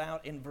spelled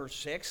out in verse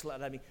 6.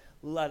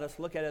 Let us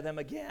look at them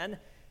again.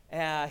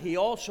 He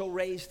also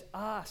raised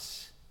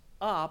us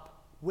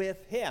up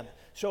with him.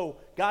 So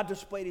God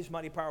displayed his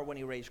mighty power when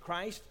he raised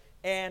Christ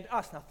and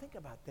us. Now think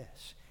about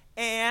this.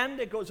 And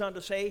it goes on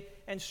to say,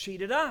 and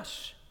seated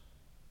us.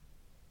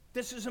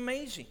 This is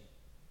amazing.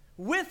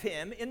 With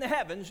him in the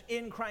heavens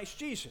in Christ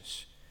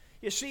Jesus.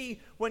 You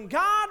see, when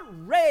God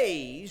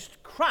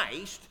raised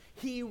Christ,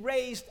 he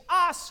raised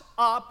us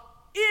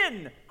up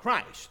in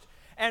Christ.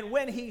 And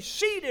when he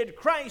seated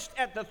Christ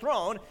at the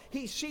throne,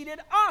 he seated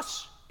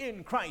us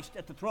in Christ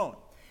at the throne.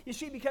 You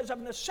see, because of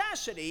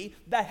necessity,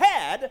 the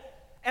head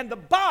and the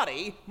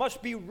body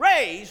must be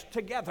raised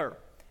together.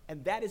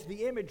 And that is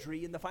the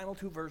imagery in the final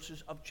 2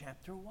 verses of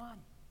chapter 1.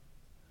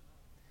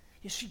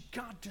 You see,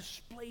 God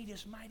displayed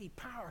his mighty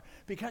power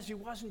because he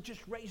wasn't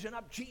just raising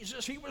up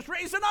Jesus, he was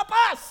raising up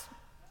us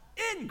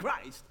in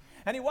Christ.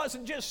 And he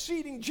wasn't just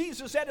seating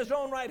Jesus at his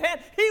own right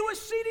hand, he was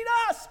seating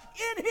us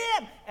in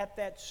him at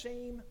that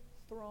same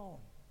throne.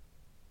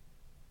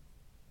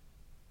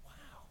 Wow.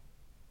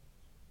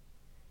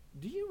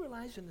 Do you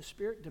realize in the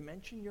spirit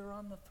dimension you're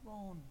on the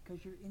throne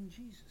because you're in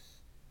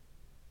Jesus?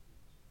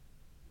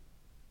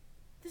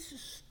 This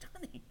is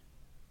stunning.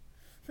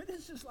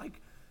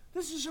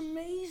 This is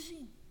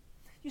amazing.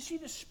 You see,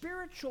 the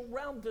spiritual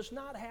realm does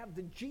not have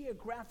the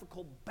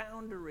geographical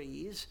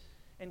boundaries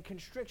and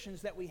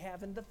constrictions that we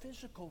have in the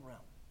physical realm.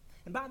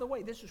 And by the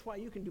way, this is why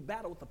you can do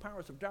battle with the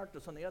powers of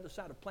darkness on the other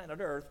side of planet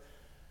Earth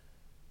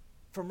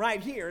from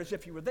right here as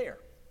if you were there.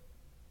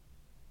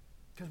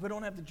 Because we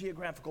don't have the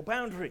geographical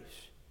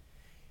boundaries.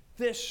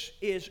 This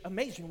is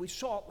amazing. We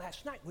saw it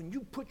last night. When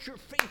you put your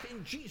faith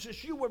in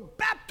Jesus, you were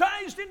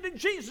baptized into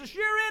Jesus.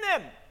 You're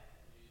in him.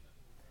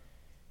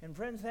 And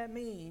friends, that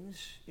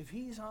means if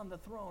he's on the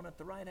throne at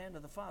the right hand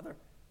of the Father,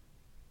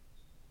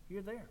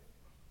 you're there.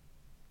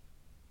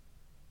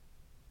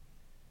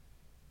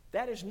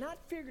 That is not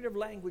figurative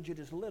language, it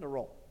is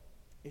literal.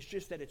 It's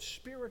just that it's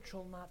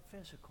spiritual, not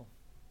physical.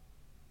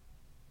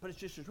 But it's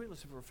just as real as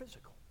if it were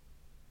physical.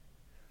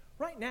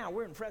 Right now,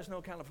 we're in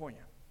Fresno,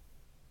 California,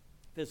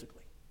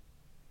 physically.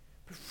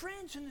 But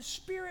friends, in the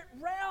spirit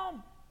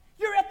realm,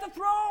 you're at the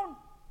throne.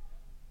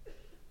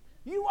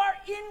 You are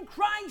in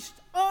Christ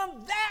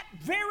on that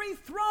very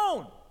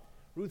throne.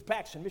 Ruth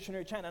Paxson,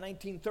 missionary China,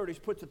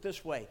 1930s, puts it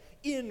this way.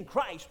 In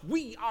Christ,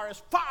 we are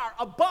as far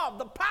above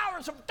the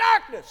powers of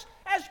darkness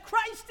as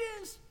Christ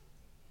is.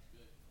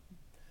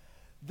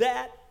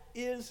 That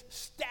is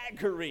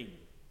staggering.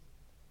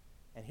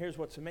 And here's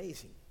what's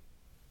amazing.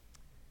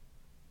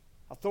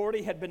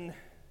 Authority had been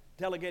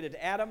delegated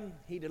to Adam.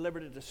 He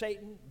delivered it to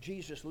Satan.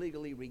 Jesus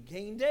legally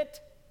regained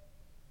it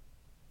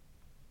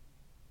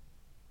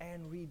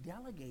and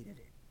redelegated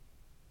it.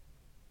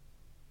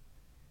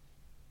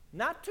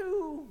 Not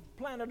to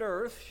planet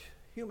Earth,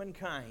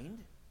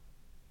 humankind.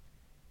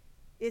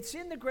 It's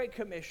in the Great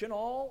Commission,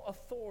 all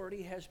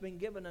authority has been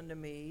given unto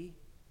me.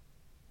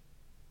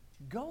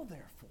 Go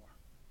therefore.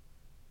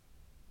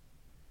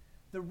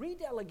 The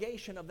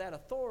redelegation of that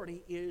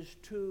authority is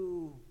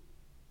to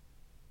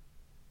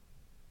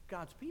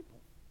God's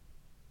people.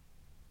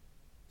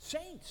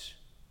 Saints.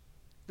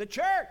 The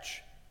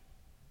church.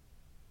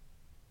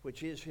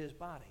 Which is his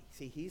body.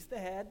 See, he's the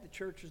head, the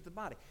church is the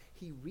body.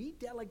 He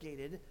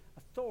redelegated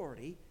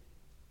authority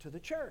to the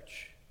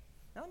church.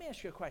 Now let me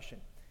ask you a question.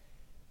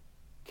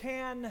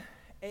 Can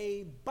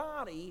a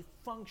body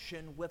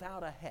function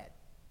without a head?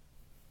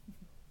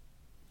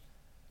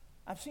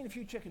 I've seen a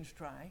few chickens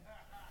try.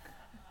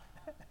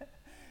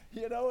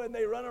 You know, and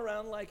they run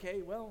around like,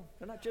 hey, well,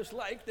 they're not just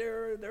like,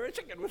 they're a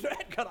chicken with their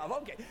head cut off.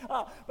 Okay.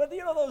 But,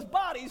 you know, those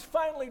bodies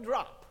finally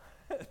drop.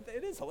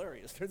 It is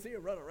hilarious to see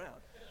them run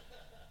around.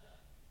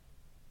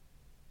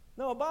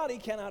 No, a body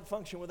cannot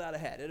function without a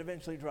head. It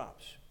eventually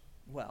drops.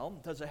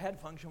 Well, does a head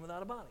function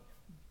without a body?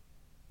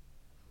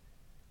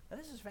 Now,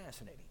 this is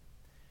fascinating.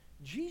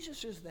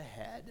 Jesus is the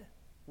head.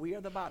 We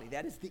are the body.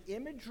 That is the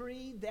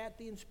imagery that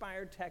the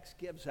inspired text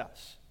gives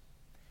us.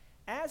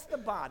 As the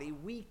body,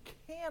 we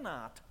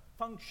cannot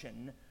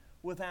function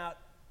without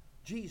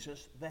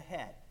Jesus, the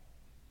head.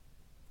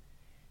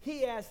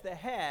 He, as the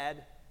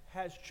head,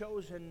 has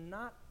chosen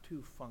not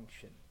to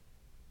function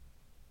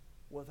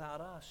without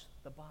us,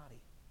 the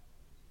body.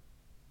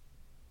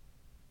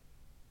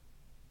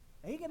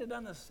 Now, he could have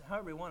done this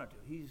however he wanted to.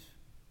 He's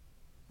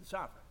the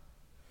sovereign.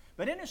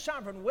 But in his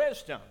sovereign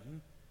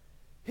wisdom,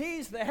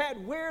 he's the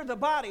head, we're the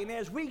body. And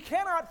as we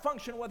cannot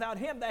function without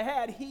him, the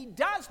head, he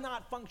does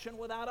not function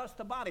without us,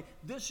 the body.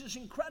 This is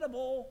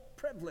incredible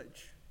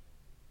privilege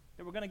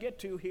that we're going to get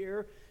to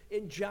here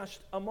in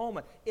just a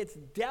moment. It's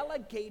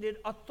delegated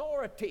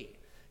authority.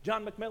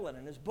 John Macmillan,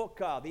 in his book,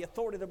 The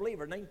Authority of the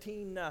Believer,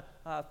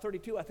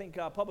 1932, I think,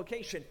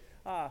 publication,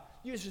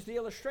 uses the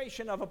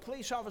illustration of a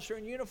police officer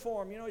in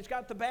uniform. You know, he's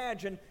got the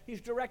badge and he's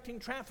directing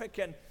traffic,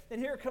 and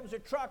here comes a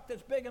truck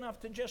that's big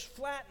enough to just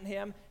flatten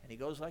him, and he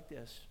goes like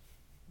this.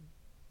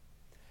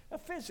 Now,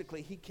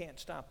 physically, he can't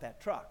stop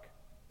that truck.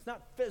 It's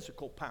not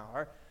physical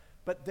power,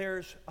 but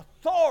there's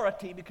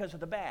authority because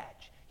of the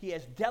badge. He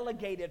has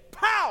delegated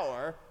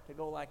power to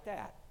go like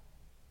that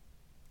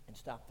and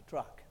stop the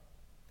truck.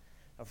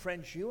 Now,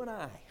 friends, you and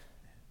I,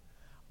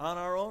 on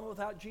our own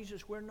without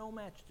Jesus, we're no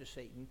match to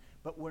Satan,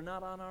 but we're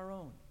not on our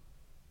own.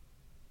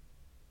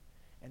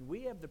 And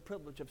we have the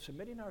privilege of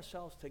submitting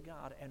ourselves to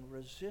God and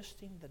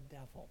resisting the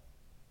devil.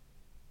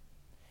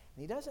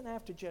 And he doesn't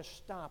have to just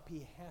stop,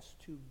 he has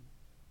to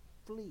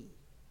flee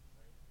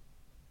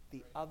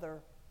the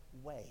other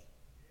way.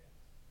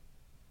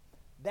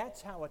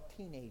 That's how a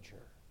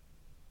teenager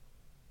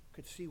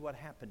could see what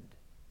happened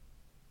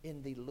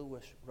in the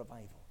Lewis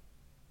revival.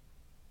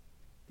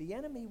 The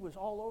enemy was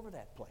all over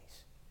that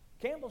place.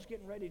 Campbell's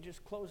getting ready to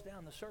just close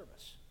down the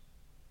service.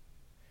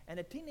 And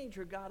a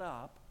teenager got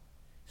up,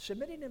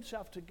 submitting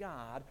himself to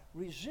God,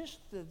 resisted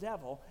the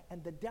devil,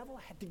 and the devil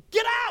had to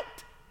get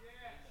out.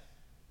 Yes.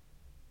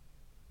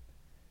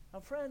 Now,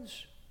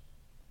 friends,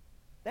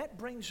 that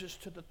brings us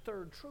to the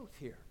third truth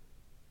here.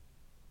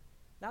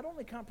 Not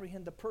only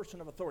comprehend the person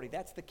of authority,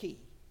 that's the key,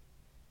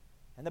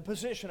 and the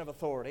position of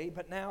authority,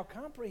 but now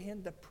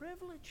comprehend the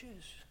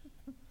privileges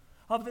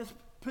of this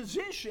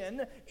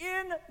position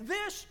in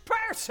this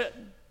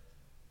person.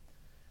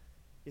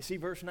 You see,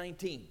 verse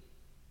 19.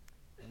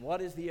 And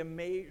what is the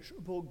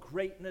immeasurable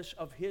greatness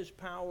of his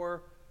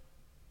power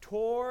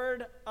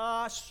toward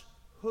us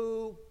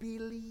who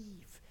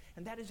believe?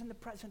 And that is in the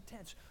present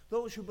tense.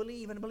 Those who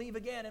believe and believe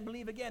again and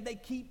believe again, they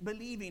keep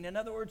believing. In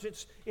other words,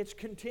 it's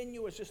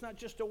continuous. It's not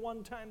just a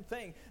one-time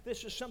thing.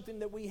 This is something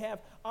that we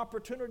have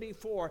opportunity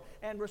for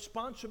and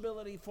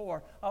responsibility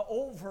for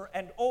over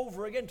and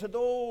over again. To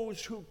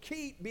those who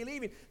keep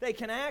believing, they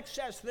can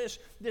access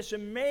this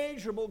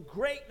immeasurable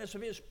greatness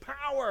of his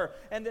power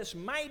and this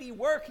mighty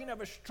working of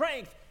his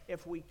strength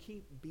if we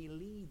keep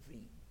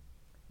believing.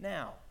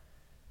 Now,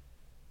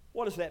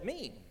 what does that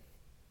mean?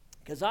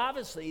 Because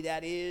obviously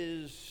that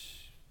is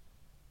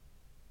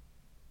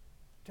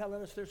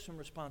telling us there's some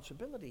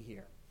responsibility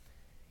here.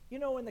 You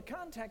know, in the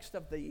context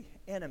of the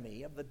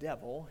enemy, of the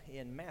devil,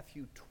 in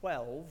Matthew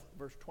 12,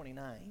 verse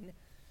 29,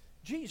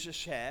 Jesus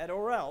said,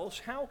 or else,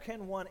 how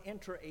can one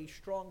enter a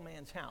strong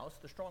man's house,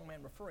 the strong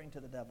man referring to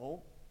the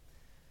devil,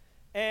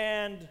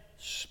 and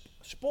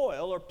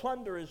spoil or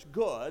plunder his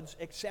goods,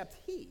 except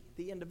he,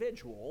 the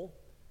individual,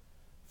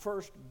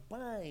 first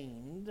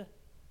bind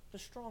the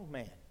strong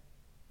man?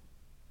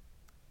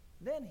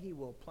 Then he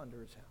will plunder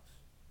his house.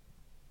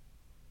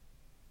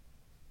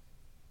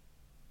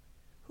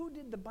 Who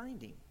did the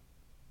binding?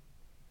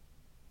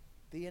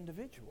 The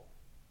individual.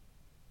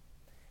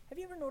 Have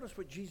you ever noticed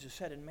what Jesus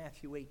said in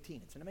Matthew 18?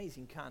 It's an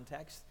amazing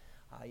context.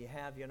 You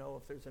have,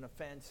 if there's an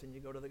offense and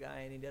you go to the guy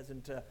and he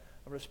doesn't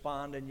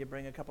respond, and you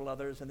bring a couple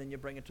others and then you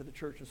bring it to the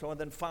church and so on.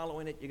 Then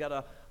following it, you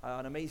got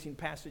an amazing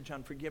passage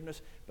on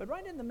forgiveness. But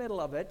right in the middle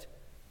of it,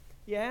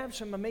 you have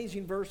some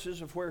amazing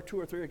verses of where two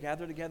or three are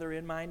gathered together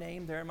in my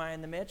name, there am I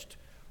in the midst.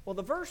 Well,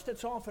 the verse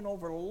that's often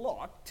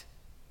overlooked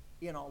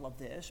in all of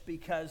this,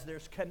 because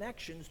there's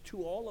connections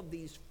to all of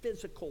these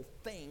physical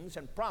things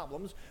and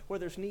problems where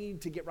there's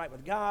need to get right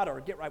with God or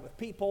get right with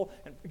people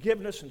and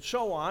forgiveness and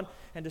so on,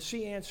 and to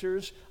see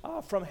answers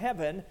from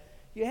heaven,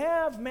 you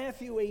have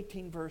Matthew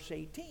 18, verse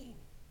 18,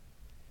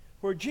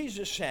 where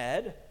Jesus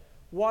said,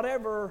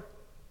 whatever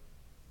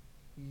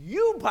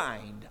you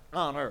bind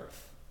on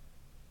earth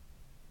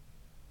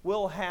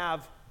will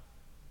have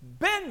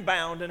been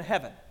bound in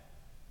heaven.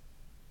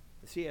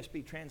 The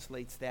CSB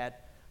translates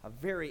that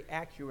very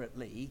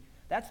accurately.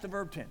 That's the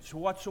verb tense.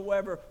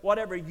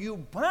 Whatever you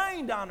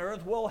bind on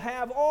earth will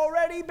have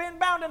already been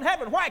bound in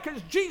heaven. Why?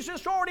 Because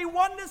Jesus already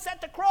won this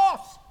at the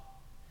cross.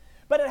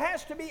 But it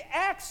has to be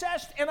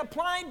accessed and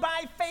applied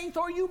by faith,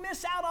 or you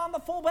miss out on the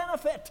full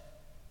benefit.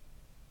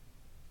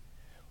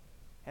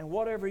 And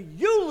whatever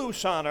you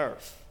loose on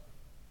earth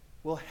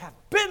will have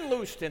been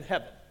loosed in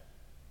heaven.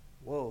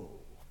 Whoa.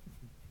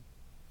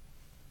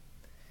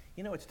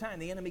 It's time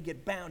the enemy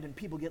get bound and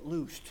people get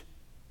loosed.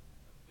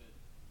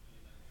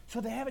 So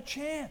they have a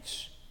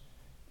chance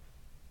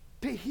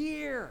to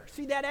hear.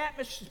 See, that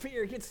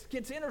atmosphere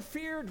gets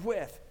interfered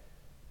with.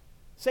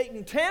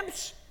 Satan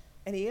tempts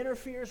and he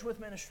interferes with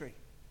ministry.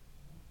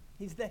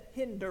 He's the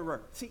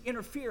hinderer. See,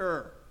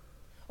 interferer.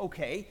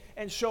 Okay,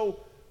 and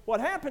so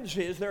what happens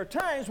is there are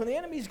times when the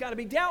enemy's got to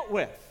be dealt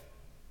with.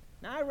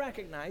 Now, I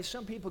recognize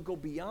some people go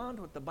beyond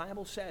what the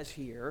Bible says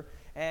here,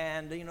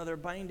 and, they're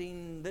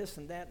binding this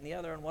and that and the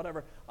other and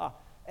whatever,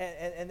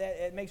 and that,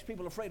 it makes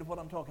people afraid of what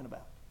I'm talking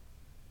about.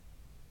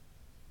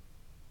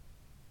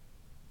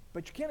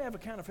 But you can't have a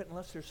counterfeit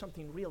unless there's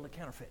something real to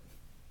counterfeit.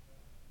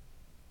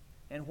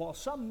 And while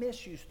some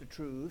misuse the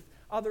truth,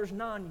 others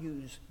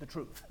non-use the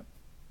truth.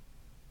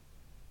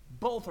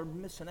 Both are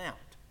missing out.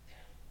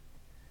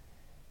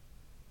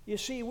 You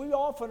see, we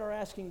often are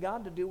asking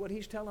God to do what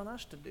He's telling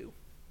us to do.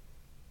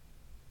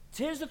 It's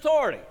His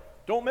authority.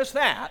 Don't miss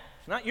that.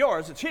 It's not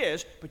yours, it's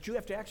His, but you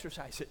have to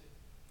exercise it.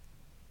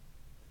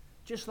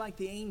 Just like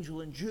the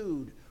angel in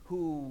Jude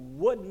who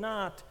would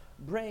not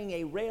bring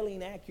a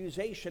railing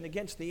accusation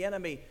against the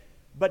enemy,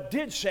 but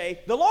did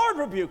say, the Lord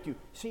rebuke you.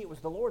 See, it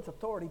was the Lord's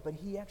authority, but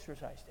He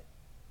exercised it.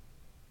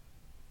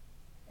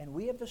 And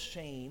we have the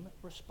same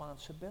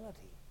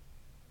responsibility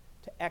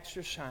to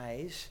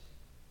exercise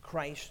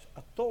Christ's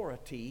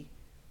authority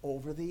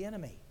over the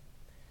enemy.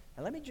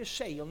 And let me just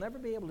say, you'll never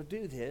be able to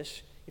do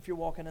this if you're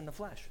walking in the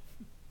flesh.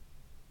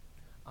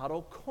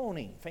 Otto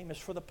Koning, famous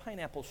for the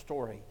pineapple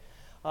story,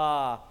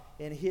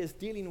 in his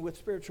dealing with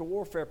spiritual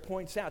warfare,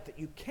 points out that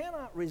you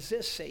cannot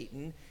resist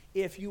Satan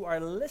if you are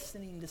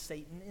listening to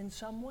Satan in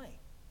some way.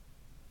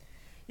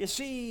 You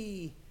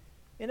see,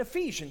 in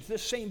Ephesians,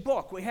 this same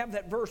book, we have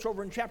that verse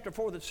over in chapter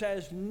 4 that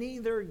says,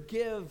 neither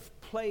give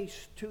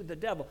place to the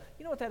devil.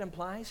 You know what that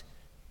implies?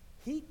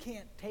 He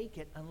can't take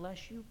it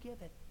unless you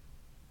give it.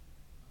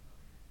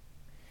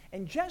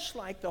 And just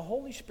like the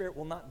Holy Spirit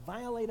will not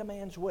violate a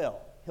man's will,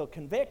 He'll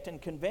convict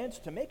and convince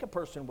to make a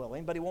person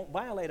willing, but He won't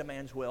violate a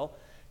man's will.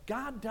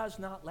 God does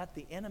not let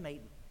the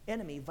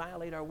enemy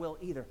violate our will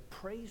either.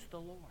 Praise the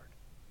Lord.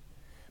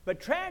 But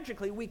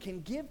tragically, we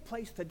can give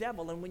place to the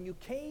devil, and when you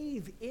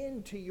cave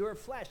into your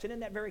flesh, and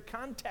in that very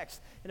context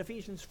in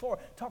Ephesians 4,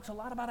 it talks a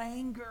lot about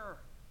anger.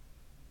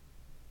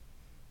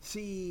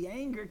 See,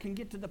 anger can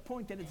get to the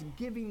point that it's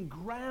giving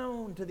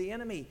ground to the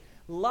enemy.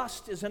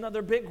 Lust is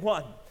another big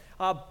one.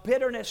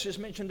 Bitterness is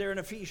mentioned there in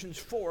Ephesians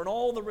 4, and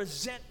all the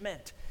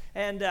resentment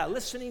and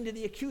listening to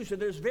the accuser.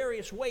 There's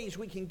various ways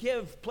we can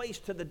give place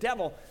to the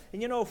devil.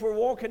 And if we're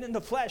walking in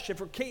the flesh, if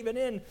we're caving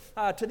in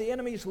to the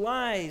enemy's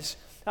lies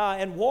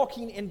and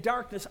walking in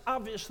darkness,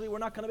 obviously we're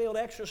not going to be able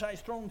to exercise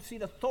throne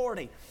seat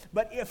authority.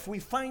 But if we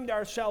find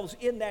ourselves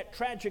in that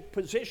tragic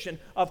position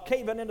of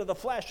caving into the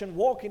flesh and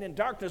walking in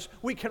darkness,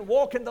 we can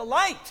walk in the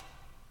light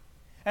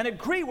and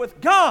agree with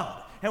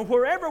God. And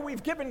wherever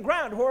we've given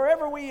ground,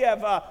 wherever we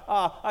have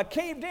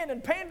caved in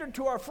and pandered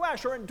to our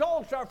flesh or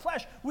indulged our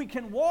flesh, we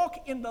can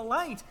walk in the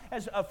light,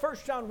 as 1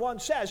 John 1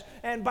 says,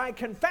 and by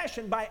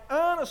confession, by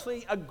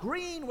honestly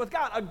agreeing with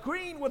God,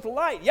 agreeing with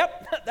light.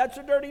 Yep, that's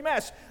a dirty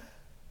mess.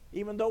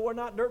 Even though we're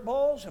not dirt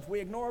balls, if we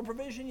ignore our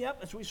provision, yep,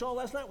 as we saw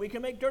last night, we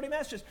can make dirty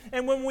messes.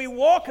 And when we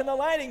walk in the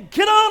light and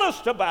get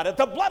honest about it,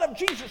 the blood of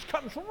Jesus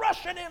comes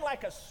rushing in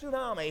like a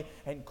tsunami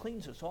and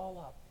cleans us all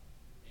up.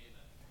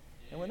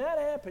 And when that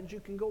happens, you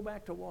can go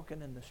back to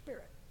walking in the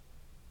Spirit,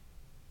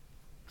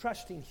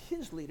 trusting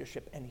His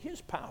leadership and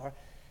His power,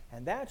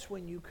 and that's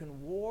when you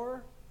can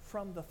war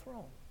from the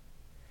throne.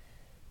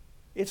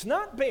 It's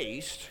not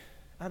based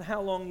on how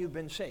long you've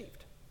been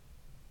saved.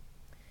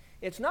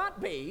 It's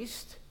not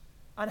based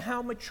on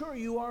how mature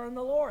you are in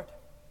the Lord.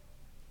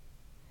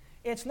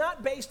 It's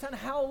not based on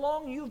how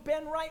long you've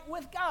been right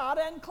with God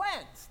and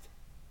cleansed.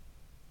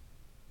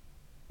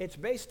 It's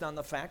based on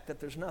the fact that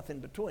there's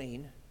nothing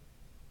between,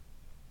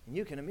 and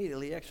you can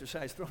immediately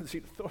exercise throne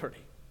seat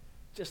authority,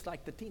 just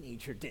like the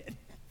teenager did.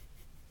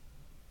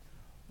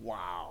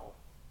 Wow.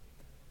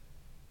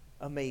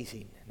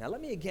 Amazing. Now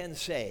let me again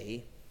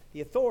say,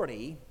 the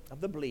authority of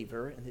the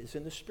believer is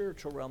in the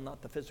spiritual realm,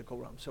 not the physical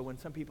realm. So when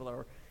some people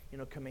are,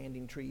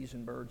 commanding trees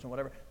and birds and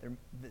whatever,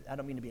 I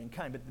don't mean to be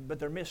unkind, but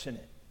they're missing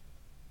it.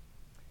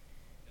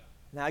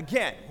 Now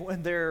again,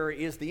 when there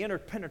is the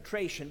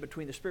interpenetration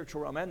between the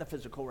spiritual realm and the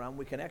physical realm,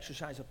 we can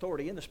exercise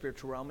authority in the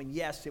spiritual realm, and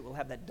yes, it will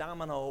have that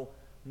domino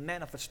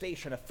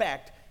manifestation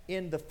effect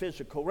in the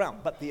physical realm,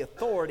 but the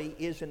authority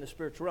is in the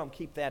spiritual realm.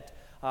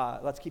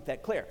 Let's keep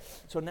that clear.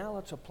 So now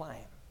let's apply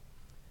it.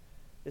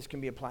 This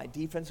can be applied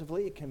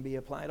defensively, it can be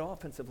applied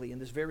offensively. In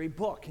this very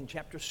book, in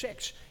chapter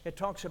 6, it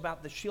talks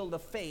about the shield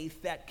of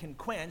faith that can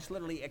quench,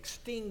 literally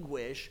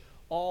extinguish,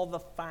 all the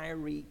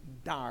fiery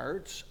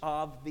darts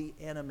of the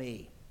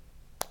enemy.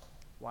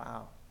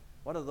 Wow,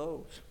 what are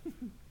those?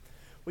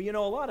 Well, a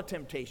lot of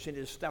temptation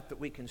is stuff that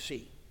we can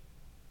see.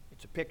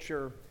 It's a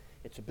picture,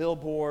 it's a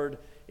billboard,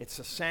 it's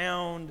a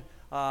sound,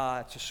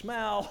 it's a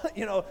smell.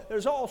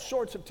 There's all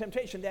sorts of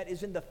temptation that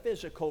is in the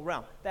physical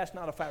realm. That's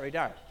not a fiery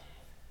dart.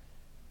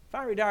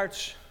 Fiery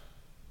darts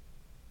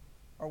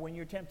are when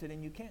you're tempted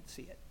and you can't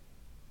see it,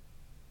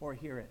 or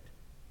hear it,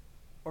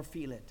 or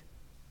feel it,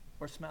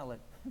 or smell it.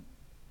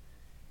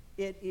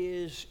 It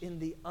is in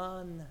the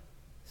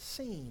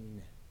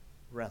unseen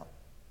realm.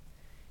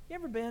 You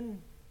ever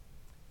been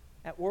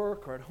at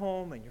work or at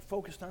home and you're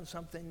focused on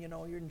something,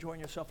 you're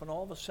enjoying yourself, and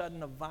all of a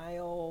sudden a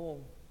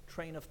vile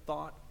train of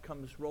thought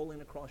comes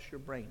rolling across your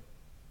brain?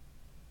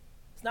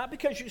 It's not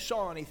because you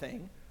saw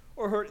anything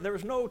or heard. There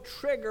was no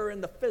trigger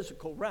in the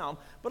physical realm,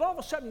 but all of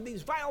a sudden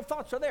these vile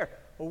thoughts are there.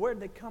 Well, where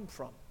did they come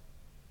from?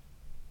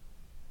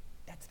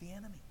 That's the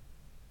enemy.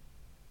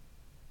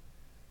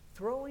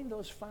 Throwing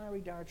those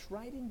fiery darts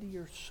right into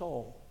your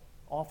soul.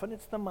 Often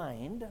it's the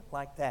mind,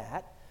 like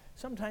that.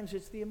 Sometimes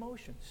it's the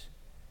emotions.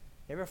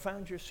 You ever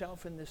found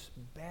yourself in this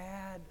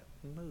bad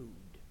mood?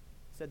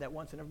 I said that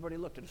once and everybody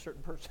looked at a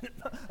certain person.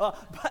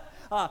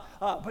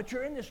 But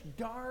you're in this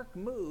dark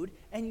mood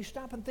and you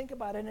stop and think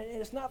about it, and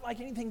it's not like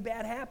anything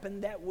bad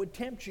happened that would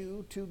tempt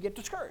you to get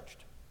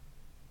discouraged.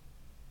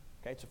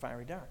 Okay, it's a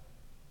fiery dart.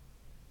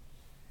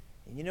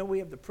 And we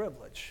have the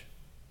privilege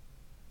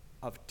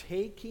of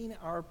taking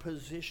our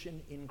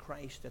position in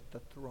Christ at the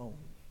throne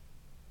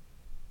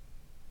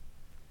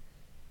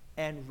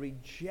and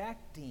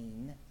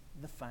rejecting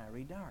the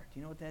fiery dart.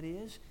 You know what that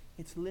is?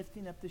 It's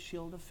lifting up the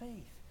shield of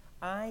faith.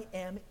 I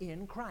am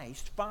in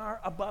Christ,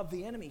 far above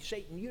the enemy.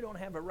 Satan, you don't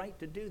have a right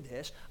to do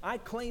this. I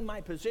claim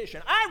my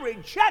position. I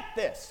reject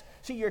this.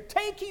 See, you're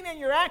taking and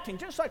you're acting,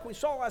 just like we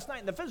saw last night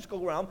in the physical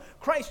realm,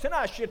 Christ in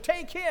us. You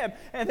take Him,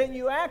 and then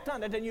you act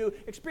on it, and you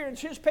experience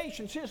His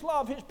patience, His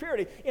love, His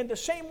purity. In the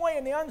same way,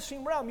 in the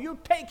unseen realm, you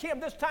take Him,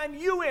 this time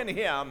you in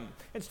Him,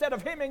 instead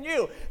of Him in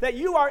you. That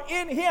you are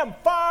in Him,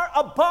 far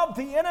above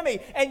the enemy,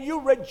 and you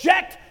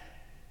reject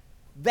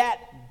that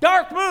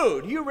dark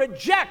mood. You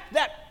reject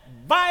that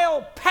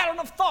vile pattern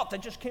of thought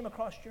that just came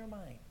across your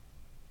mind.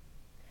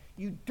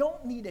 You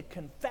don't need to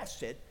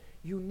confess it.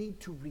 You need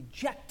to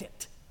reject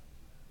it.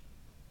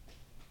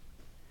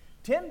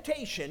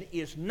 Temptation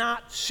is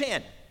not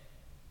sin.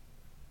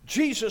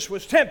 Jesus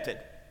was tempted,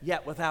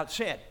 yet without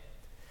sin.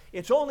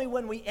 It's only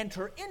when we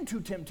enter into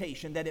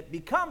temptation that it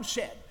becomes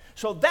sin.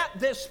 so that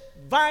this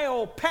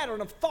vile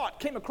pattern of thought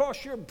came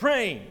across your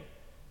brain.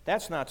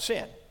 That's not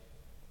sin.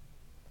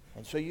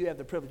 And so you have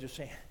the privilege of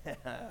saying,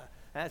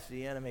 that's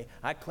the enemy.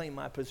 I claim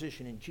my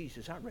position in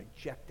Jesus. I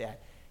reject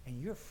that.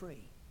 And you're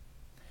free.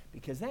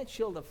 Because that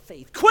shield of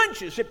faith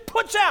quenches, it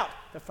puts out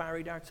the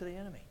fiery darts of the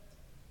enemy.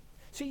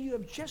 See, you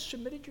have just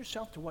submitted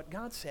yourself to what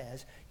God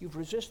says. You've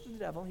resisted the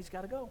devil. He's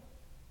got to go.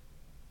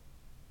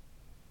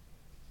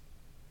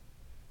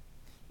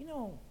 You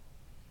know,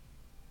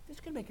 this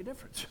can make a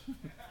difference.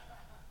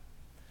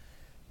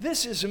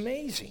 This is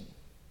amazing.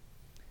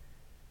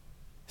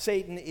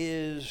 Satan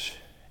is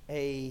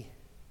a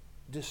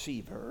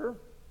deceiver.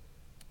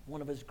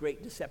 One of his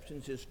great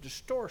deceptions is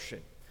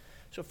distortion.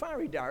 So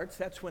fiery darts,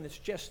 that's when it's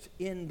just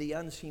in the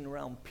unseen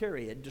realm,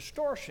 period.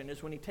 Distortion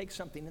is when he takes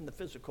something in the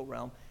physical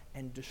realm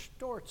and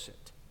distorts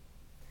it.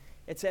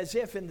 It's as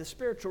if in the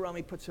spiritual realm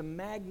he puts a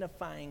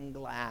magnifying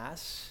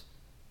glass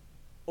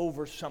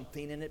over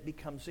something and it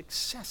becomes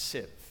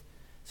excessive.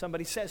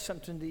 Somebody says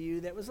something to you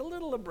that was a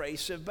little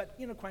abrasive, but,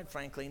 quite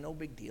frankly, no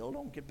big deal.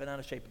 Don't get bent out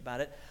of shape about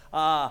it.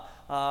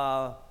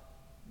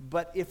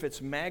 But if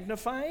it's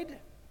magnified,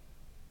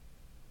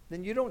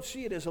 then you don't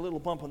see it as a little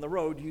bump on the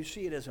road. You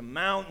see it as a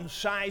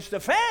mountain-sized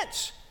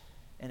offense.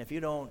 And if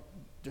you don't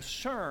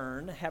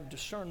have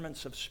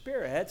discernments of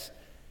spirits,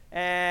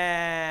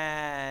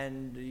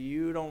 and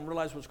you don't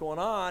realize what's going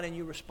on, and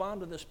you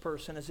respond to this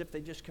person as if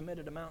they just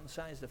committed a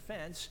mountain-sized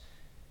offense,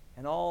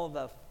 and all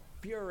the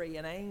fury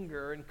and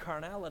anger and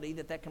carnality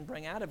that can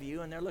bring out of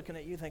you, and they're looking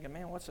at you thinking,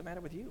 man, what's the matter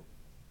with you?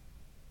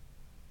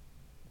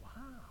 Wow.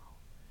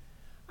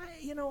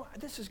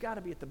 This has got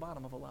to be at the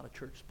bottom of a lot of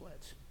church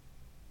splits.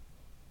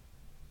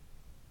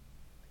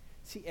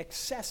 See,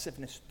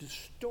 excessiveness,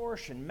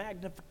 distortion,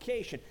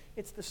 magnification,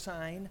 it's the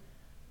sign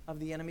of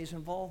the enemy's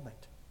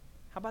involvement.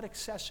 How about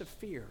excessive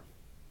fear?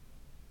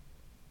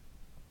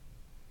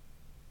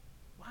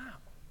 Wow.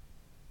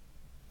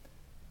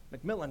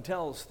 Macmillan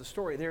tells the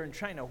story there in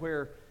China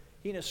where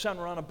he and his son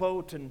were on a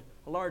boat in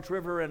a large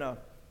river and a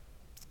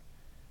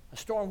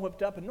storm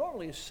whipped up. And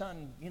normally his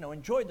son,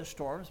 enjoyed the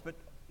storms, but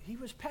he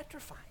was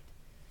petrified.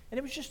 And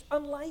it was just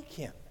unlike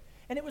him.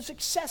 And it was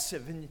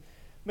excessive. And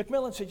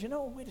Macmillan said,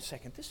 wait a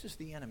second, this is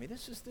the enemy.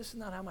 This is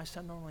not how my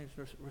son normally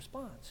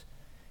responds.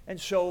 And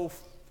so,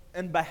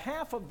 on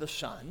behalf of the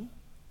son,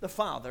 the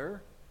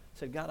father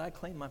said, God, I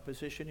claim my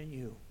position in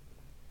you.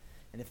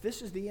 And if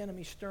this is the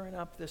enemy stirring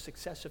up this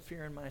excessive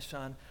fear in my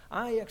son,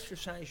 I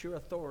exercise your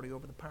authority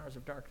over the powers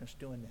of darkness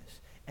doing this.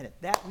 And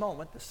at that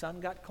moment, the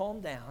son got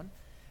calmed down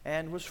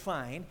and was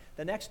fine.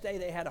 The next day,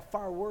 they had a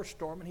far worse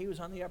storm, and he was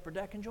on the upper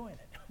deck enjoying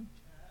it.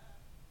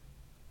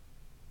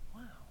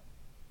 Wow.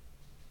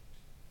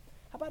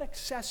 How about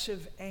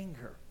excessive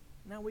anger?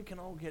 Now, we can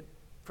all get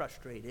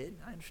frustrated,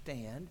 I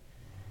understand.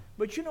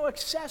 But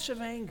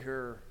excessive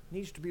anger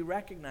needs to be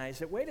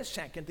recognized that, wait a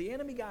second, the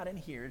enemy got in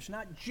here. It's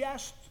not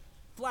just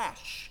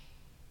flesh.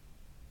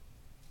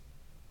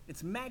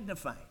 It's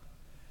magnified.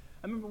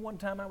 I remember one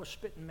time I was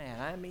spitting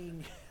mad.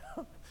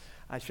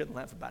 I shouldn't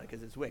laugh about it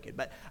because it's wicked.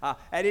 But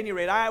at any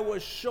rate, I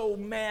was so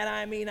mad.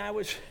 I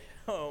was,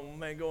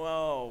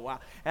 oh wow.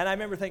 And I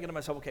remember thinking to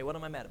myself, okay, what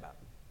am I mad about?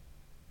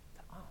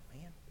 Oh,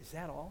 man, is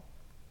that all?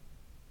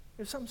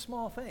 It was some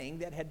small thing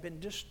that had been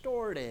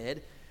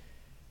distorted.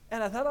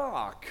 And I thought,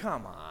 oh,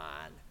 come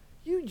on.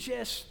 You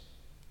just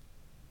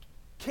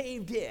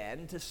caved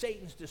in to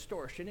Satan's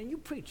distortion and you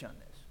preach on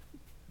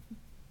this.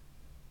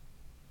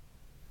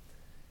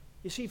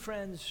 You see,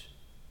 friends,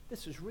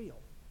 this is real.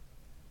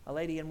 A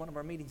lady in one of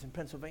our meetings in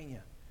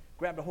Pennsylvania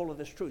grabbed a hold of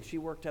this truth. She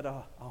worked at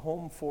a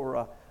home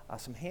for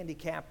some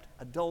handicapped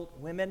adult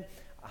women.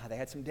 They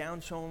had some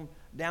Down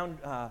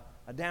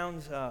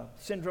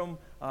syndrome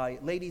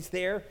ladies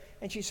there.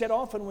 And she said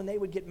often when they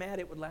would get mad,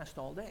 it would last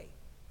all day.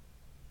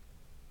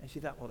 And she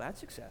thought, well,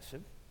 that's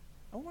excessive.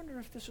 I wonder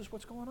if this is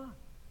what's going on.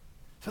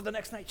 So the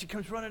next night she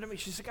comes running to me.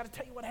 She said, I got to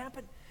tell you what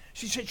happened.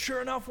 She said,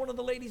 sure enough, one of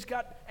the ladies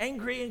got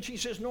angry, and she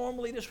says,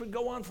 normally this would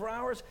go on for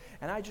hours.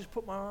 And I just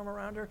put my arm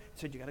around her and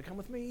said, you got to come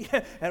with me.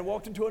 And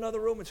walked into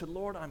another room and said,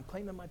 Lord, I'm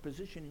claiming my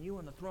position in you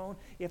on the throne.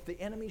 If the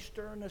enemy's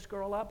stirring this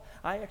girl up,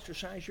 I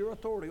exercise your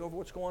authority over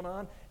what's going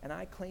on, and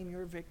I claim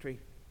your victory.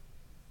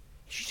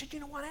 She said, you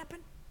know what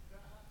happened?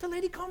 The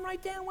lady calmed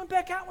right down, went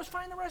back out, and was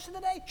fine the rest of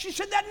the day. She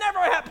said, that never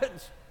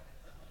happens.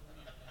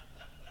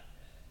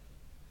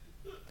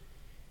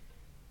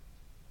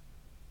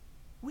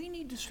 We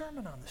need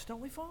discernment on this, don't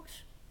we,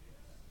 folks?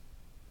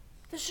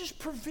 This is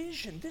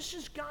provision. This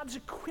is God's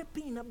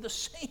equipping of the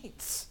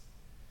saints.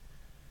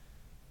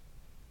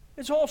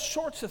 There's all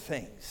sorts of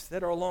things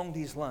that are along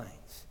these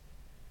lines.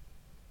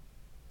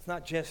 It's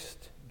not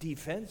just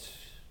defense.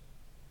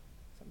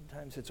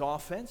 Sometimes it's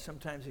offense.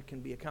 Sometimes it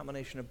can be a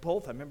combination of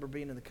both. I remember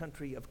being in the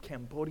country of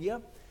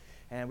Cambodia,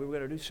 and we were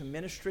going to do some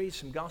ministry,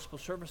 some gospel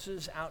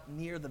services out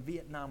near the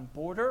Vietnam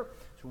border.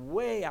 It's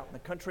way out in the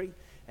country.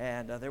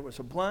 And there was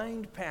a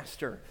blind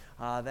pastor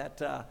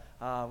that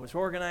was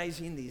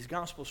organizing these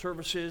gospel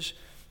services.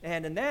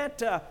 And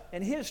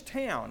in his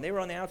town, they were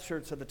on the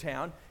outskirts of the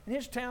town. In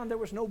his town, there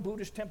was no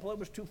Buddhist temple. It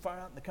was too far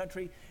out in the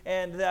country.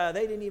 And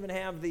they didn't even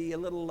have the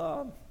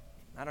little,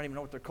 I don't even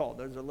know what they're called.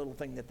 There's a little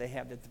thing that they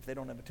have that if they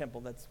don't have a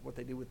temple, that's what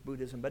they do with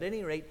Buddhism. But at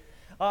any rate,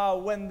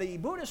 when the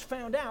Buddhists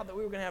found out that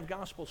we were going to have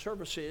gospel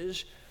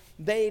services,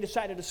 they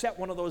decided to set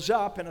one of those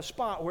up in a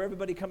spot where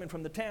everybody coming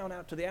from the town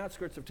out to the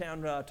outskirts of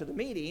town to the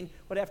meeting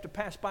would have to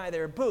pass by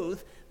their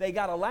booth. They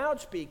got a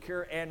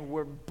loudspeaker and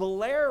were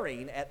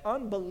blaring at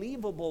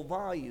unbelievable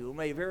volume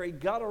a very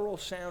guttural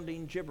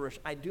sounding gibberish.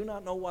 I do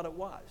not know what it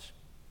was.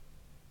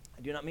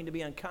 I do not mean to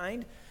be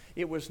unkind.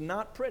 It was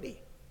not pretty.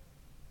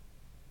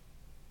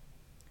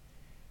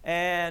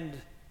 And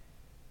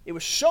it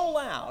was so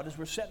loud as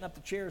we're setting up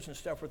the chairs and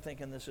stuff, we're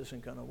thinking this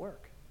isn't going to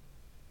work.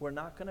 We're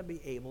not going to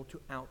be able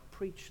to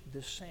out-preach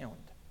this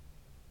sound.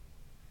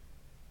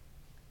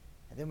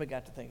 And then we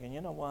got to thinking,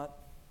 you know what?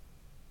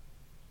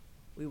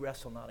 We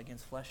wrestle not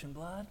against flesh and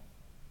blood.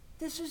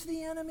 This is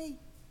the enemy.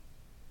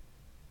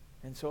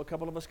 And so a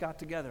couple of us got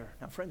together.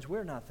 Now, friends,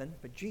 we're nothing,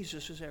 but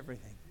Jesus is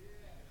everything.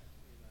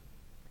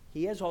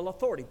 He has all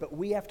authority, but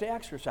we have to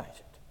exercise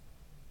it.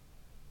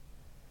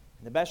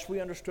 And the best we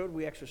understood,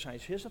 we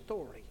exercise his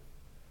authority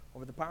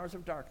over the powers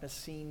of darkness,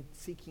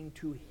 seeking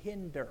to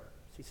hinder.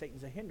 See,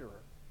 Satan's a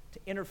hinderer. To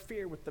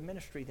interfere with the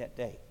ministry that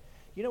day.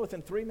 You know,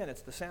 within 3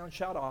 minutes, the sound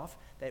shut off.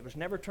 That it was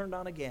never turned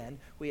on again.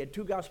 We had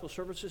 2 gospel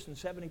services and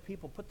 70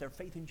 people put their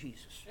faith in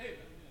Jesus.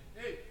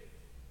 Hey.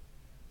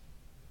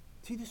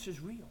 See, this is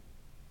real.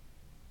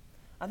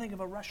 I think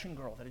of a Russian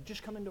girl that had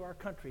just come into our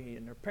country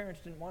and her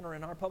parents didn't want her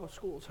in our public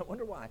schools. I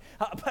wonder why.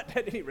 But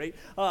at any rate,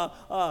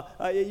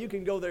 you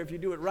can go there if you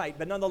do it right.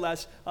 But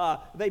nonetheless,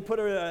 they put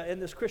her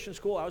in this Christian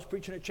school. I was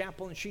preaching at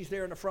chapel and she's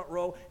there in the front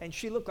row and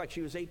she looked like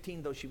she was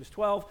 18 though she was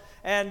 12.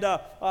 And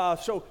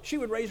so she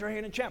would raise her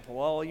hand in chapel.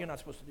 Well, you're not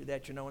supposed to do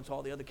that, you know, and so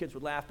all the other kids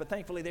would laugh. But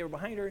thankfully they were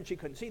behind her and she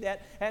couldn't see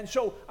that. And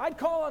so I'd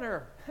call on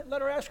her,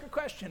 let her ask her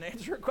question,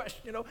 answer her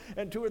question, you know.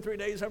 And 2 or 3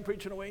 days I'm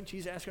preaching away and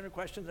she's asking her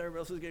questions and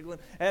everybody else is giggling.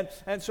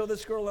 And so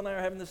this girl and I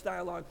are having this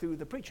dialogue through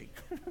the preaching.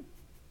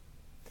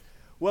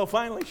 Well,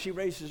 finally, she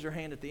raises her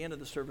hand at the end of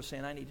the service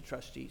saying, I need to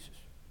trust Jesus.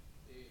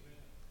 Amen.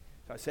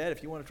 So I said,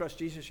 if you want to trust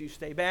Jesus, you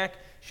stay back.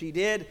 She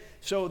did.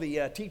 So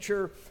the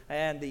teacher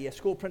and the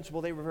school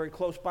principal, they were very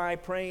close by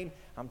praying.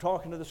 I'm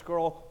talking to this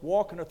girl,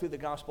 walking her through the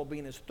gospel,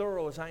 being as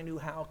thorough as I knew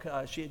how.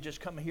 She had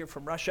just come here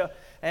from Russia.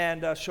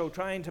 And so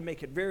trying to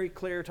make it very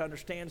clear to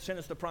understand sin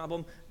is the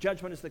problem.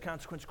 Judgment is the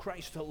consequence.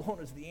 Christ alone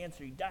is the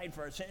answer. He died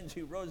for our sins.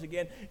 He rose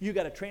again. You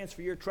got to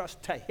transfer your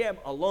trust to him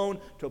alone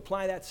to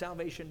apply that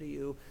salvation to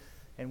you.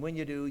 And when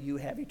you do, you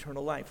have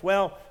eternal life.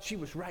 Well, she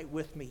was right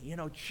with me, you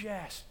know,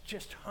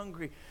 just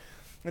hungry.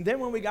 And then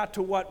when we got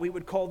to what we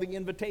would call the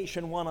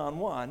invitation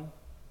one-on-one,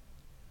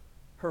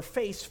 her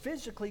face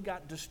physically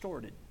got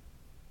distorted.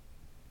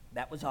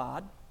 That was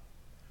odd.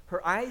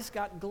 Her eyes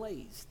got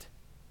glazed,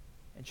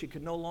 and she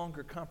could no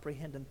longer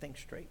comprehend and think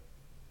straight.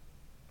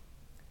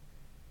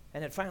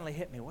 And it finally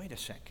hit me, wait a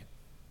second.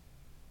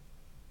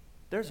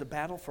 There's a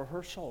battle for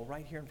her soul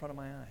right here in front of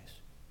my eyes.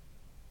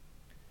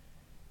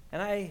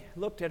 And I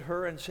looked at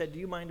her and said, do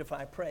you mind if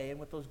I pray? And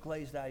with those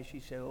glazed eyes, she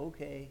said,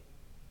 okay.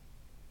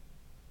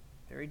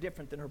 Very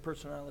different than her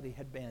personality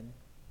had been.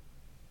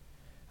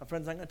 Now,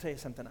 friends, I'm going to tell you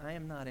something. I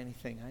am not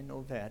anything. I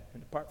know that.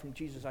 And apart from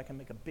Jesus, I can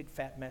make a big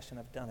fat mess, and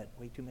I've done it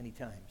way too many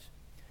times.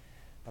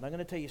 But I'm going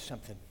to tell you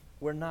something.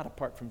 We're not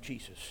apart from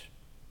Jesus.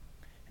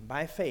 And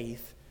by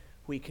faith,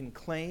 we can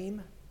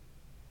claim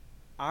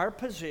our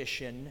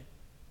position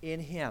in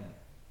him.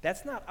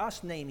 That's not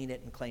us naming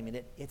it and claiming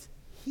it. It's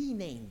he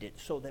named it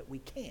so that we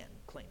can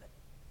claim it.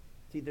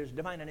 See, there's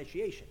divine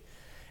initiation.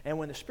 And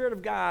when the Spirit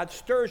of God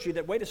stirs you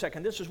that, wait a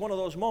second, this is one of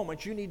those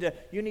moments, you need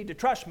to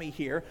trust me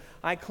here.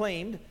 I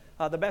claimed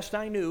the best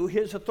I knew,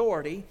 his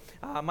authority,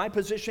 my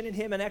position in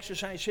him, and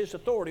exercise his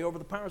authority over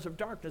the powers of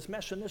darkness,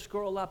 messing this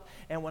girl up.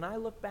 And when I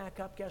looked back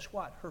up, guess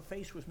what? Her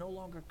face was no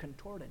longer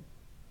contorted.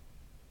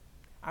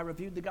 I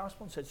reviewed the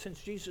gospel and said,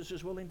 since Jesus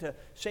is willing to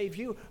save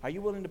you, are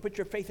you willing to put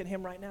your faith in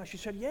him right now? She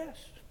said, yes.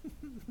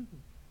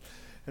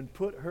 And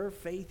put her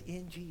faith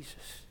in Jesus.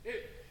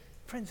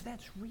 Friends,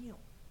 that's real.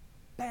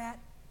 That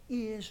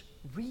is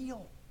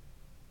real.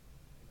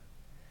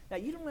 Now,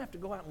 you don't have to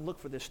go out and look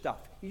for this stuff.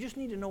 You just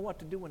need to know what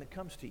to do when it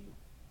comes to you.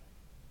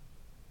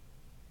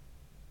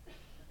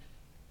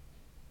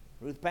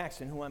 Ruth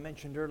Paxton, who I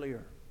mentioned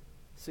earlier,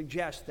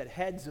 suggests that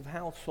heads of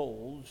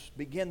households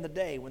begin the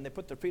day when they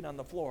put their feet on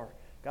the floor.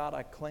 God,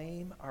 I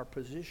claim our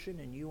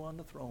position in you on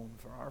the throne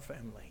for our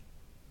family.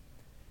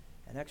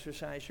 And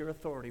exercise your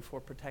authority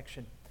for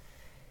protection.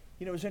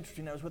 You know, it was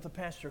interesting. I was with a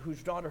pastor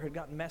whose daughter had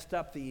gotten messed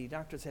up. The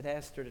doctors had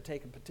asked her to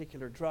take a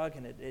particular drug,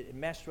 and it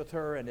messed with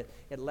her, and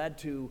it led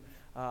to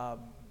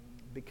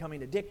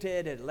becoming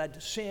addicted. It led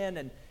to sin,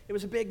 and it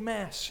was a big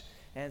mess.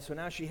 And so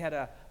now she had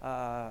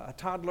a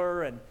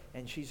toddler,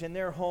 and she's in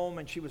their home,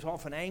 and she was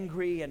often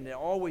angry and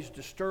always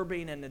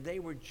disturbing, and they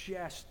were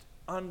just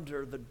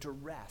under the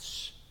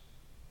duress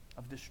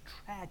of this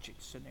tragic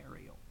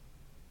scenario.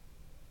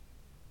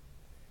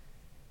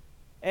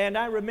 And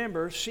I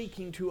remember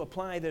seeking to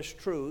apply this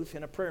truth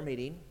in a prayer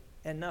meeting,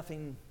 and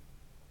nothing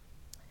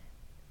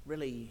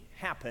really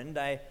happened.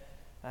 I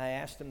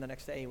asked him the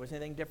next day, was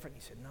anything different?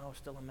 He said, no,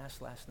 still a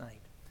mess last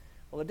night.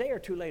 Well, a day or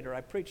two later,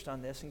 I preached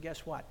on this, and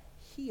guess what?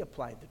 He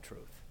applied the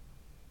truth.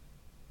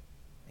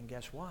 And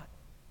guess what?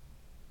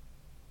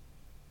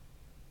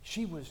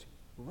 She was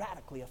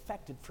radically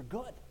affected for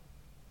good.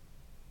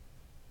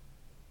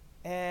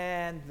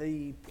 And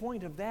the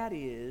point of that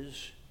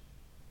is,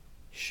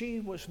 she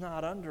was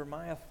not under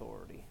my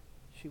authority.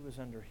 She was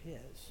under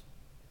his.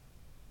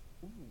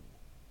 Ooh.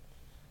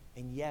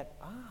 And yet,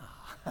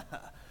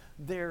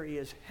 there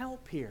is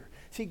help here.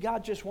 See,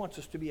 God just wants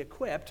us to be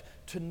equipped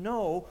to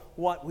know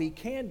what we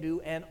can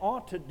do and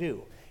ought to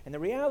do. And the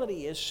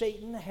reality is,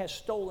 Satan has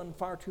stolen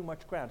far too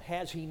much ground,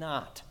 has he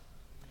not?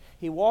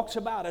 He walks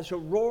about as a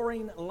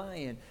roaring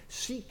lion,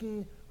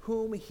 seeking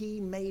whom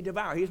he may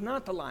devour. He's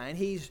not the lion.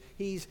 He's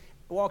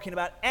walking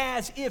about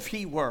as if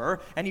he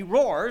were, and he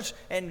roars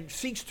and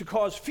seeks to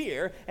cause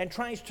fear and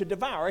tries to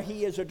devour.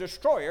 He is a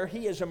destroyer.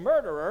 He is a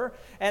murderer.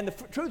 And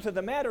the truth of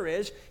the matter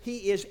is,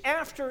 he is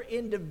after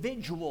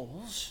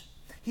individuals.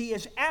 He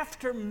is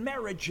after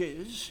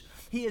marriages.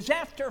 He is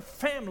after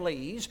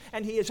families,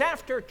 and he is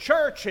after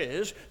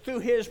churches through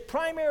his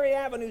primary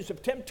avenues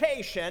of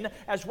temptation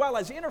as well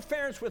as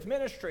interference with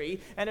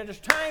ministry. And it is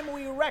time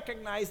we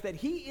recognize that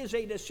he is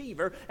a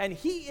deceiver and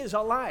he is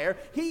a liar.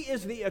 He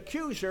is the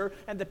accuser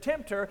and the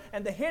tempter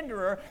and the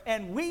hinderer,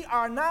 and we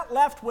are not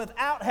left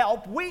without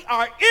help. We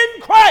are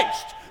in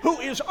Christ, who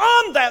is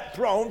on that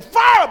throne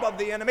far above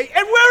the enemy,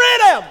 and we're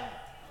in him.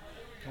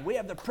 And we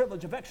have the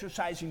privilege of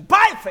exercising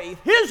by faith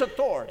his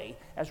authority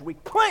as we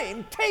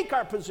claim, take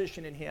our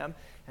position in him,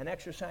 and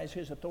exercise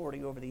his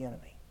authority over the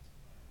enemy.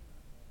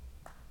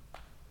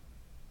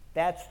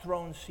 That's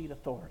throne seat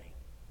authority.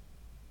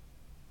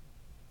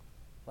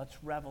 Let's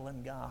revel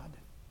in God.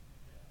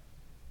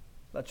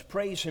 Let's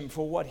praise him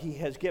for what he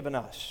has given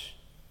us.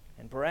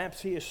 And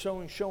perhaps he has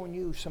shown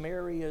you some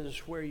areas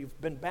where you've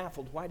been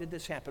baffled. Why did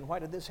this happen? Why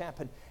did this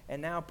happen? And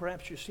now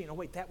perhaps you're seeing, oh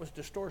wait, that was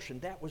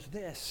distortion. That was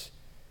this.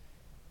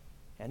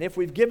 And if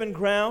we've given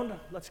ground,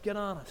 let's get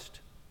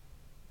honest.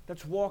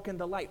 Let's walk in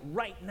the light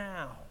right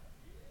now.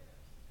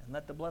 And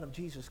let the blood of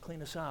Jesus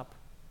clean us up.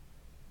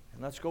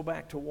 And let's go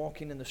back to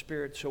walking in the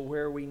Spirit, so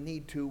where we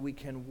need to, we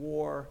can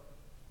war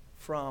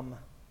from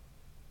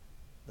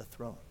the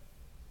throne.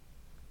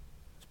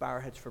 Let's bow our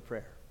heads for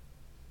prayer.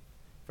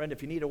 Friend,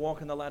 if you need to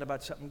walk in the light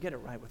about something, get it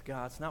right with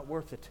God. It's not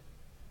worth it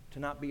to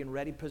not be in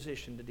ready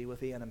position to deal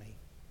with the enemy.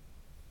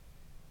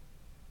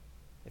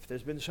 If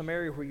there's been some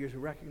area where you've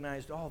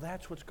recognized, oh,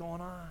 that's what's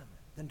going on,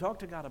 then talk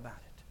to God about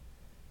it.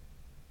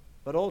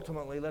 But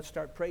ultimately, let's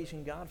start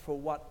praising God for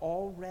what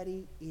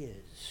already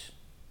is,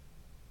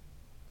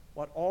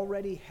 what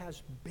already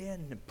has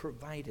been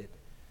provided.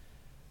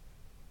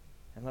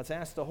 And let's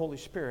ask the Holy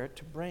Spirit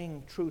to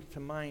bring truth to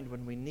mind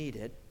when we need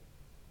it,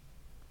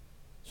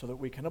 so that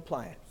we can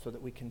apply it, so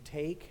that we can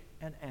take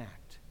and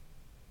act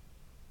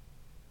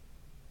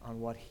on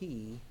what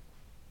he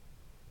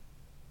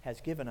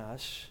has given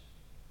us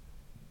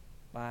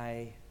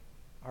by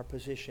our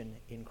position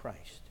in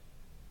Christ.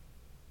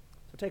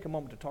 So take a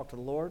moment to talk to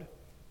the Lord,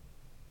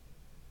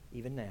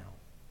 even now.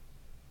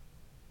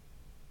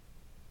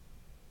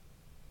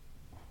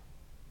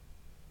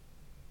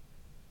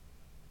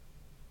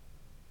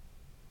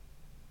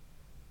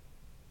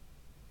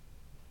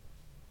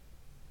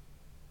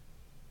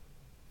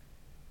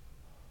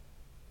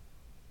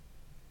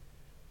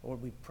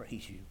 Lord, we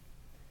praise you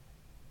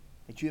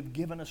that you have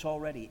given us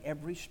already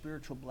every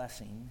spiritual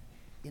blessing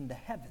in the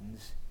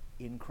heavens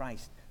in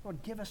Christ.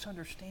 Lord, give us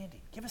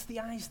understanding. Give us the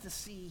eyes to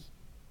see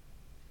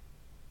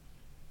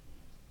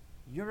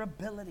your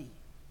ability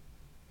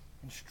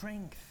and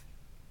strength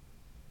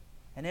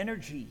and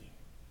energy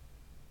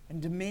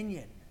and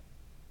dominion,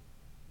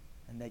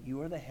 and that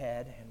you are the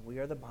head and we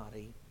are the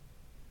body.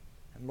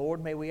 And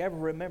Lord, may we ever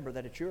remember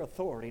that it's your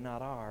authority,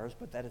 not ours,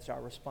 but that it's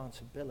our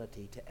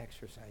responsibility to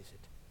exercise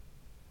it.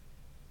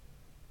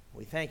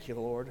 We thank you,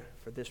 Lord,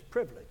 for this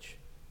privilege.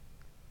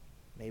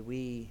 May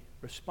we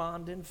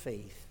respond in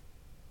faith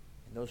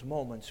in those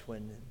moments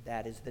when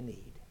that is the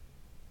need,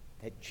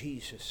 that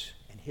Jesus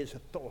and his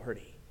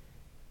authority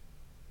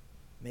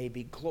may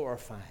be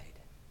glorified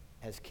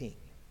as King.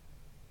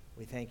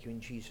 We thank you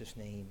in Jesus'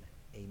 name.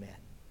 Amen.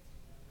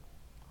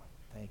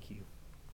 Thank you.